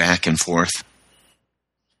back and forth.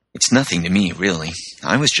 It's nothing to me, really.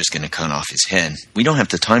 I was just going to cut off his head. We don't have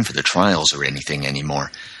the time for the trials or anything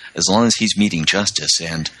anymore. As long as he's meeting justice,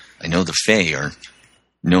 and I know the Fae are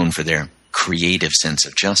known for their creative sense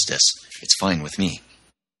of justice, it's fine with me.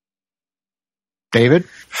 David?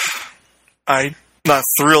 I'm not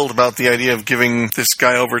thrilled about the idea of giving this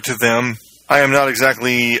guy over to them. I am not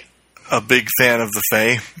exactly a big fan of the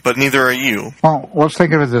Fae, but neither are you. Well, let's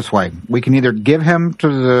think of it this way. We can either give him to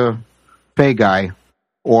the Fae guy,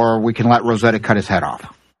 or we can let Rosetta cut his head off.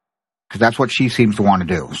 Because that's what she seems to want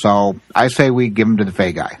to do. So I say we give him to the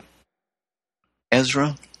Fae guy.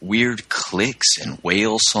 Ezra, weird clicks and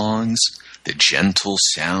whale songs, the gentle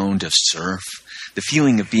sound of surf, the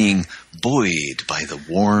feeling of being buoyed by the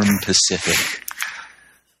warm Pacific.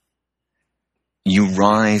 You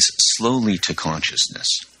rise slowly to consciousness.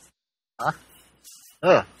 Huh?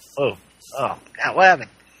 God, what happened?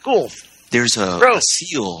 Ghouls. There's a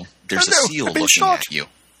seal. There's a seal looking at you.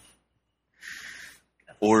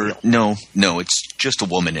 Or, no, it's just a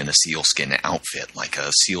woman in a sealskin outfit, like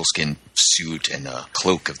a sealskin suit and a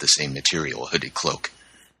cloak of the same material, a hooded cloak.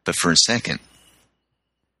 But for a second...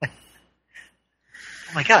 Oh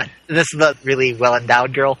my god, this is the really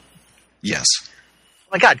well-endowed girl? Yes. Oh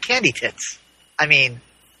my god, candy tits. I mean,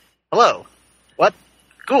 hello. What?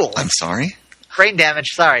 Ghouls. I'm sorry? Brain damage,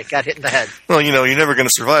 sorry, got hit in the head. Well, you're never going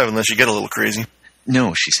to survive unless you get a little crazy.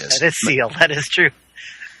 No, she says. That is seal, that is true.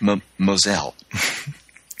 Moselle.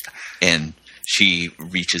 And she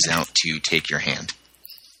reaches out to take your hand.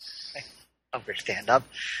 I'll stand up.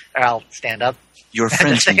 Or I'll stand up. Your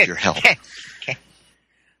friends need your help. Okay.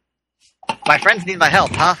 My friends need my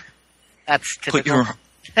help, huh? That's typical.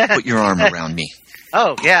 Put your arm around me.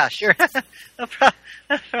 Oh, yeah, sure. No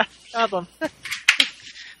problem.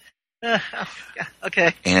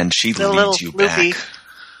 Okay. And she The leads you loopy. back.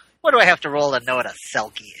 What do I have to roll to know what a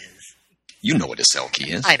selkie is? You know what a selkie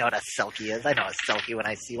is. I know what a selkie is. I know a selkie when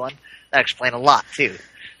I see one. That explains a lot, too.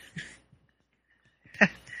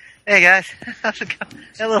 Hey, guys. How's it going?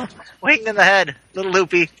 A little wing in the head. Little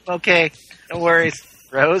loopy. Okay. No worries.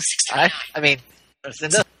 Rose? Hi. I mean,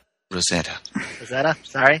 Rosinda? Rosetta. Rosetta?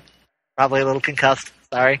 Sorry. Probably a little concussed.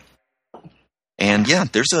 Sorry. And yeah,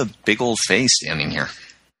 there's a big old face standing here.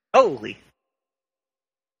 Holy.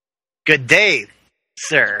 Good day,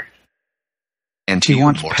 sir. And to He you,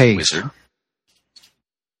 wants Mortal pace. Wizard,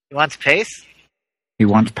 He wants pace? He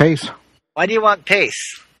wants pace. Why do you want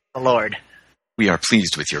pace, my lord? we are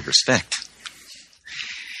pleased with your respect.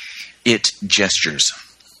 It gestures.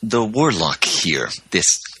 The warlock here, this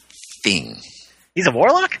thing. He's a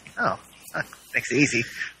warlock? Oh, that makes it easy.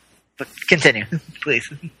 But continue,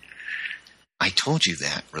 please. I told you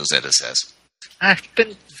that, Rosetta says. I've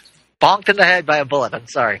been bonked in the head by a bullet. I'm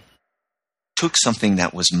sorry. Took something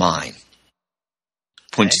that was mine.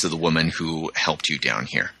 Points to the woman who helped you down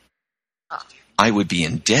here. Ah. I would be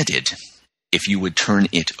indebted if you would turn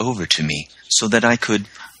it over to me so that I could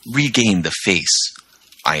regain the face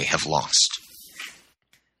I have lost.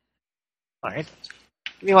 All right.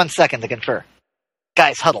 Give me 1 second to confer.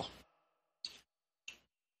 Guys, huddle.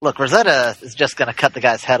 Look, Rosetta is just going to cut the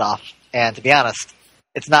guy's head off. And to be honest,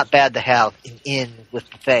 it's not bad to have an in with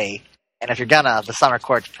the Fae. And if you're gonna, the Summer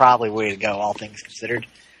Court's probably the way to go, all things considered.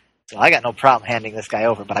 So I got no problem handing this guy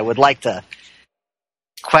over, but I would like to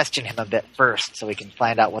question him a bit first so we can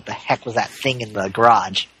find out what the heck was that thing in the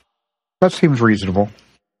garage. That seems reasonable.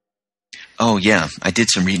 Oh, yeah, I did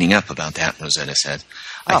some reading up about that, Rosetta said.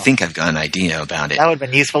 I think I've got an idea about it. That would have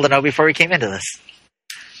been useful to know before we came into this.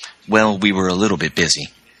 Well, we were a little bit busy.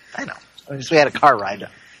 I know. We had a car ride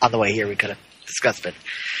on the way here. We could have discussed it.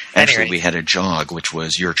 Actually, Anyway. we had a jog, which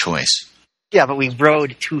was your choice. Yeah, but we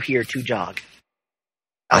rode to here to jog.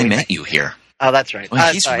 I met you here. Oh, that's right.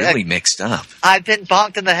 Well, he's sorry. really mixed up. I've been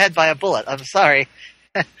bonked in the head by a bullet. I'm sorry.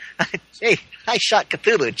 Hey, I shot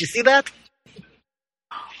Cthulhu. Did you see that?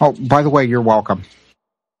 Oh, by the way, you're welcome.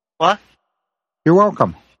 What? You're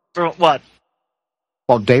welcome. For what?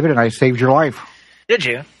 Well, David and I saved your life. Did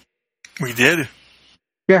you? We did.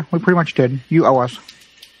 Yeah, we pretty much did. You owe us.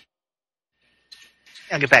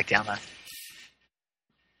 I'll get back down then.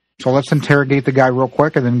 So let's interrogate the guy real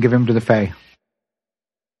quick and then give him to the Fae.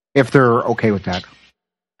 If they're okay with that.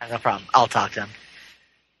 No problem. I'll talk to him.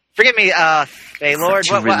 Forgive me, Fae Lord.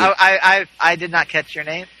 What, I did not catch your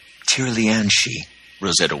name. Tirlianshi,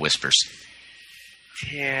 Rosetta whispers.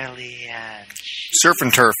 Tirlian. Surf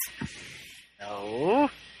and turf. No.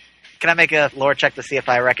 Can I make a lore check to see if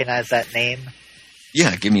I recognize that name?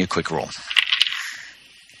 Yeah, give me a quick roll.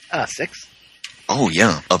 6. Oh,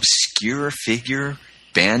 yeah. Obscure figure,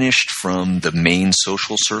 banished from the main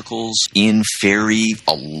social circles in Fairy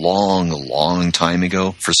a long, long time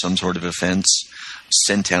ago for some sort of offense.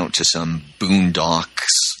 Sent out to some boondocks,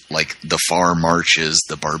 like the far marches,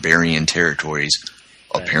 the barbarian territories,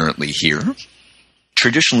 apparently here.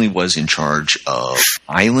 Traditionally was in charge of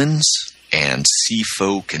islands and sea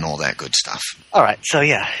folk and all that good stuff. All right, so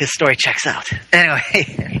yeah, his story checks out.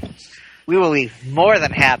 Anyway, we will be more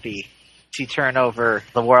than happy to turn over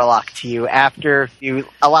the Warlock to you after you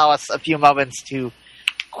allow us a few moments to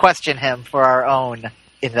question him for our own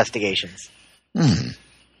investigations.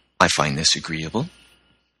 I find this agreeable.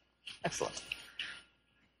 Excellent.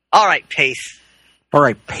 All right, Pace. All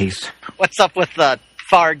right, Pace. What's up with the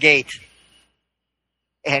far gate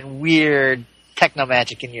and weird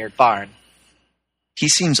technomagic in your barn? He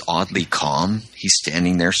seems oddly calm. He's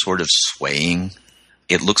standing there sort of swaying.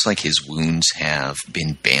 It looks like his wounds have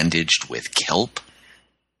been bandaged with kelp.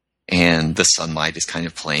 And the sunlight is kind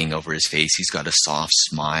of playing over his face. He's got a soft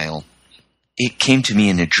smile. It came to me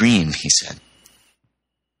in a dream, he said.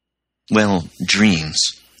 Well, dreams.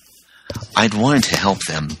 I'd wanted to help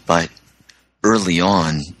them, but early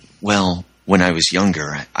on, well, when I was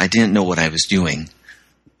younger, I didn't know what I was doing.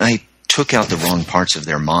 I took out the wrong parts of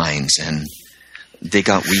their minds, and they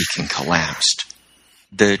got weak and collapsed.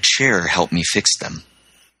 The chair helped me fix them.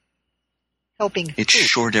 Helping It who?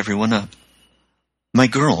 shored everyone up. My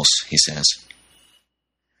girls, he says.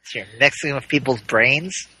 So you're mixing with people's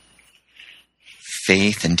brains?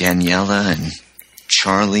 Faith and Daniela and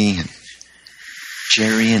Charlie and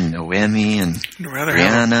Jerry and Noemi and I'd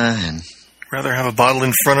rather have a bottle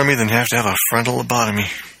in front of me than have to have a frontal lobotomy.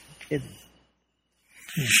 Kidding.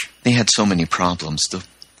 They had so many problems. The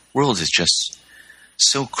world is just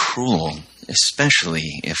so cruel,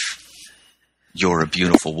 especially if you're a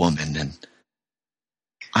beautiful woman, and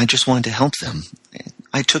I just wanted to help them.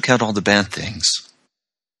 I took out all the bad things.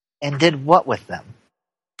 And did what with them?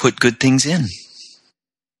 Put good things in.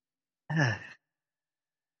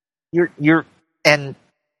 And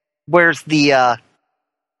where's the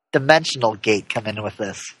dimensional gate come in with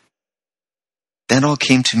this? That all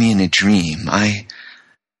came to me in a dream. I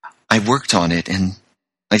worked on it, and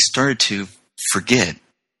I started to forget.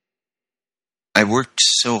 I worked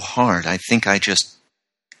so hard. I think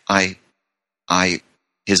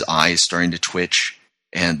his eyes starting to twitch,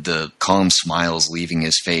 and the calm smile's leaving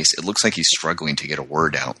his face. It looks like he's struggling to get a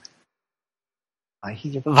word out.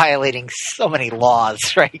 He's violating so many laws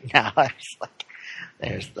right now.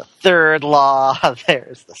 There's the 3rd law,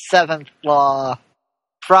 there's the 7th law,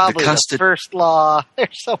 probably the 1st law.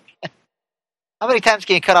 There's so many. How many times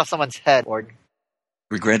can you cut off someone's head, Warden?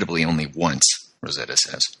 Regrettably, only once, Rosetta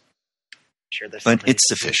says. Sure, there's But it's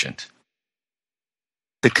sufficient.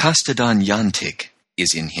 The Kastadon Yantik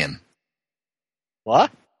is in him.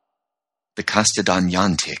 What? The Kastadon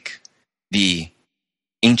Yantik, the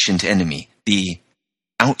ancient enemy, the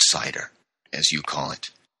outsider. as you call it.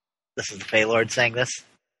 This is the Fey Lord saying this?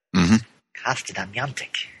 Mm-hmm.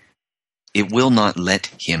 Castadanyantic. It will not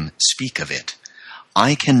let him speak of it.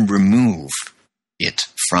 I can remove it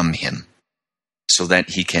from him so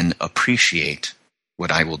that he can appreciate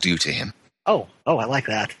what I will do to him. Oh, I like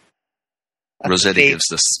that. That's Rosetta the Fey- gives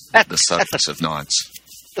the subtlest of nods.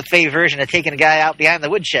 the Fey version of taking a guy out behind the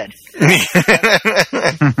woodshed. Yeah,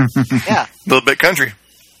 A little bit country.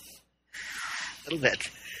 a little bit.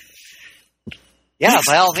 Yeah,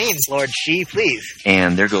 by all means, Lord Shi, please.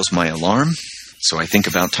 And there goes my alarm. So I think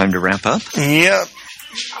about time to wrap up. Yep.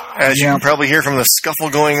 As you can probably hear from the scuffle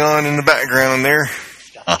going on in the background there.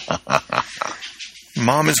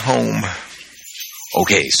 Mom is home.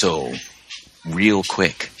 Okay, so real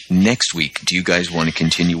quick. Next week, do you guys want to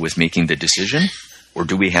continue with making the decision? Or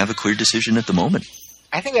do we have a clear decision at the moment?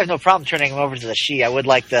 I think we have no problem turning him over to the Shi. I would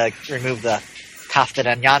like to remove the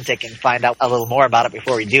Castadanyantic and find out a little more about it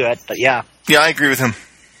before we do it, but yeah. Yeah, I agree with him.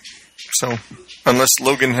 So, unless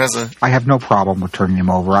Logan has a... I have no problem with turning him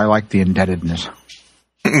over. I like the indebtedness.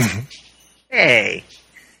 Hey,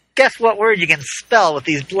 guess what word you can spell with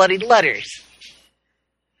these bloody letters?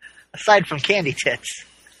 Aside from candy tits.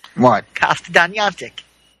 What? Castadanyantic.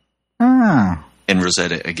 Ah. And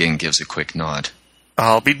Rosetta again gives a quick nod.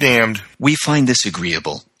 I'll be damned. We find this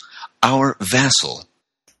agreeable. Our vassal,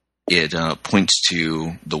 it points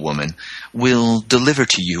to the woman, will deliver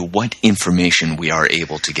to you what information we are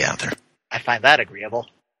able to gather. I find that agreeable.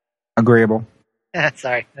 Agreeable.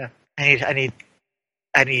 Sorry. No.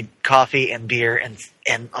 I need coffee and beer and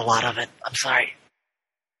a lot of it. I'm sorry.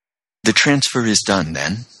 The transfer is done,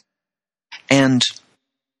 then. And,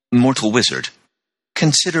 mortal wizard,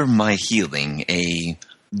 consider my healing a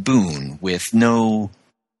boon with no,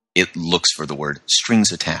 it looks for the word,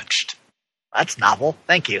 strings attached. That's novel.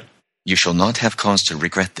 Thank you. You shall not have cause to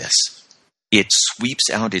regret this. It sweeps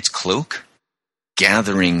out its cloak,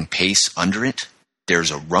 gathering pace under it.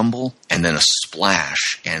 There's a rumble and then a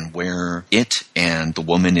splash, and where it and the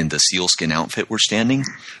woman in the sealskin outfit were standing,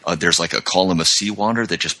 there's like a column of seawater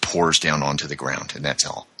that just pours down onto the ground, and that's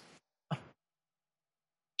all.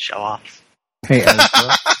 Show off. Hey,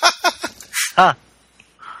 Ezra, Huh.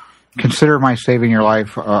 consider my saving your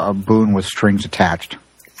life a boon with strings attached.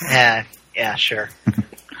 Yeah, sure.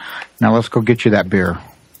 Now let's go get you that beer.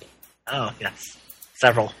 Oh, yes.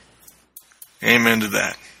 Several. Amen to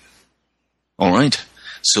that. All right.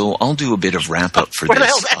 So I'll do a bit of wrap-up for Where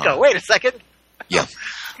this. the hell's Echo? Wait a second. Yeah.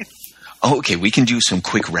 Oh, okay, we can do some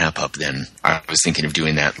quick wrap-up then. I was thinking of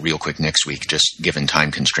doing that real quick next week, just given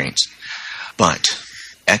time constraints. But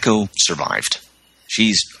Echo survived.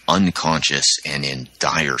 She's unconscious and in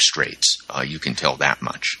dire straits. You can tell that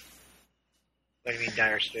much. What do you mean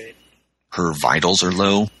dire straight? Her vitals are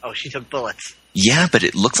low. Oh, she took bullets. Yeah, but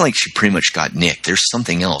it looked like she pretty much got nicked. There's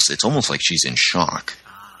something else. It's almost like she's in shock.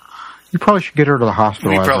 You probably should get her to the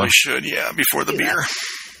hospital. We Ezra. probably should, yeah, before the beer.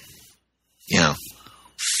 Yeah.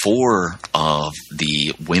 4 of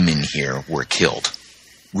the women here were killed.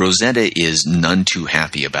 Rosetta is none too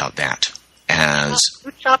happy about that, as...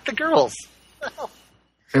 Who shot the girls?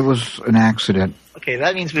 It was an accident. Okay,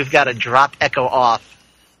 that means we've got to drop Echo off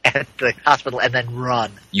at the hospital and then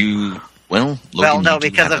run. you... Well, Logan, Well, no, you do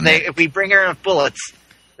because have if we bring her with bullets,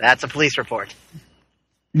 that's a police report.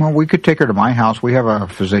 Well, we could take her to my house. We have a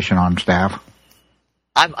physician on staff.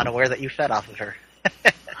 I'm unaware that you fed off of her.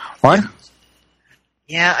 What?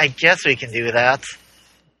 Yeah, I guess we can do that.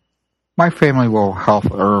 My family will help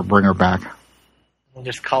or bring her back. We'll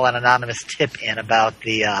just call an anonymous tip in about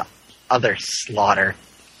the other slaughter.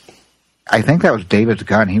 I think that was David's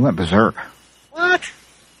gun. He went berserk. What?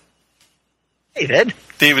 David?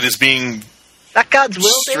 David is being That God's will,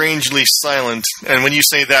 David? strangely silent, and when you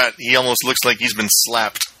say that, he almost looks like he's been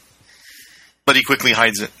slapped. But he quickly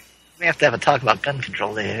hides it. We have to have a talk about gun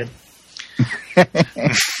control, David.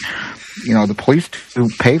 You know, the police do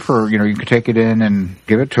pay for, you could take it in and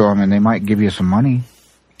give it to them, and they might give you some money.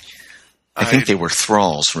 I think they were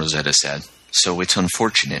thralls, Rosetta said. So it's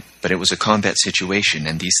unfortunate, but it was a combat situation,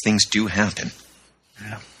 and these things do happen.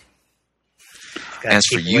 Yeah. As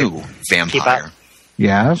for you, vampire,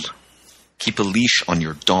 Yes? keep a leash on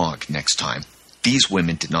your dog next time. These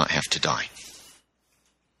women did not have to die.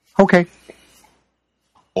 Okay.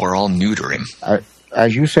 Or I'll neuter him.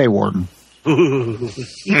 As you say, Warden.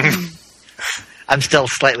 I'm still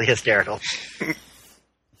slightly hysterical.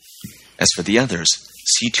 As for the others,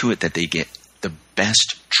 see to it that they get the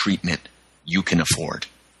best treatment you can afford.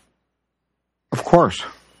 Of course.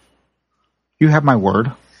 You have my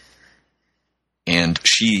word. And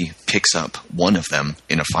she picks up one of them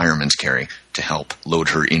in a fireman's carry to help load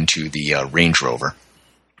her into the Range Rover.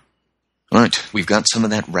 All right, we've got some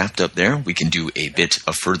of that wrapped up there. We can do a bit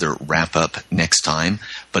of further wrap-up next time,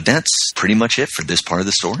 but that's pretty much it for this part of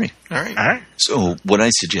the story. All right. All right. So what I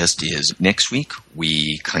suggest is next week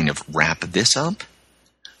we kind of wrap this up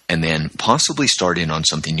and then possibly start in on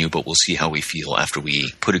something new, but we'll see how we feel after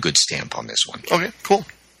we put a good stamp on this one. Okay, cool.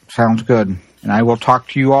 Sounds good. And I will talk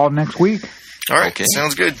to you all next week. All right, Okay.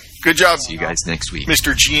 Sounds good. Good job, See you guys next week.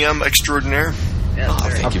 Mr. GM extraordinaire. Yeah, Oh,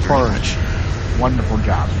 sorry. thank you Of very course. much. Wonderful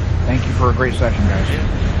job. Thank you for a great session, guys.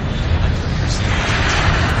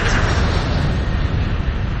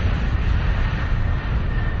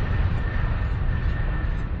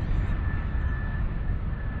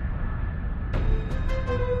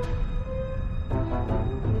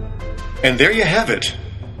 And there you have it.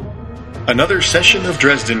 Another session of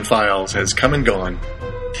Dresden Files has come and gone.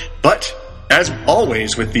 But, as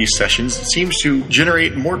always with these sessions, it seems to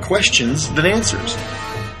generate more questions than answers.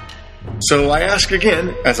 So I ask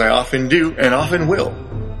again, as I often do and often will,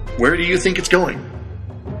 where do you think it's going?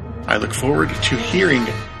 I look forward to hearing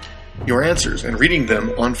your answers and reading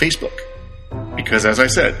them on Facebook. Because as I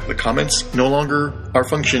said, the comments no longer are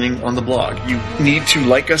functioning on the blog. You need to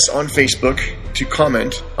like us on Facebook to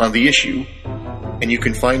comment on the issue. And you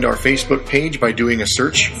can find our Facebook page by doing a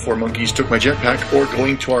search for Monkeys Took My Jetpack or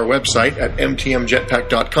going to our website at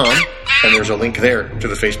mtmjetpack.com, and there's a link there to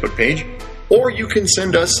the Facebook page. Or you can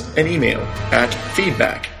send us an email at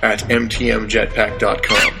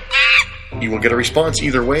feedback@mtmjetpack.com. You will get a response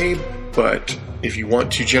either way, but if you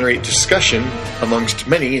want to generate discussion amongst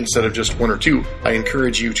many instead of just one or two, I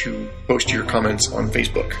encourage you to post your comments on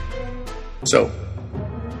Facebook. So,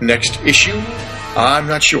 next issue? I'm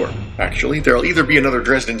not sure, actually. There'll either be another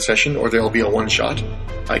Dresden session or there'll be a one-shot.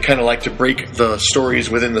 I kind of like to break the stories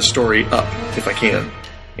within the story up, if I can.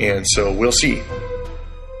 And so we'll see.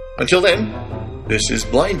 Until then, this is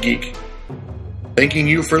Blind Geek, thanking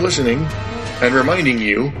you for listening and reminding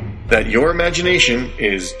you that your imagination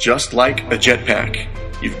is just like a jetpack.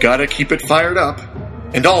 You've got to keep it fired up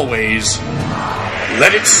and always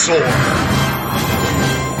let it soar.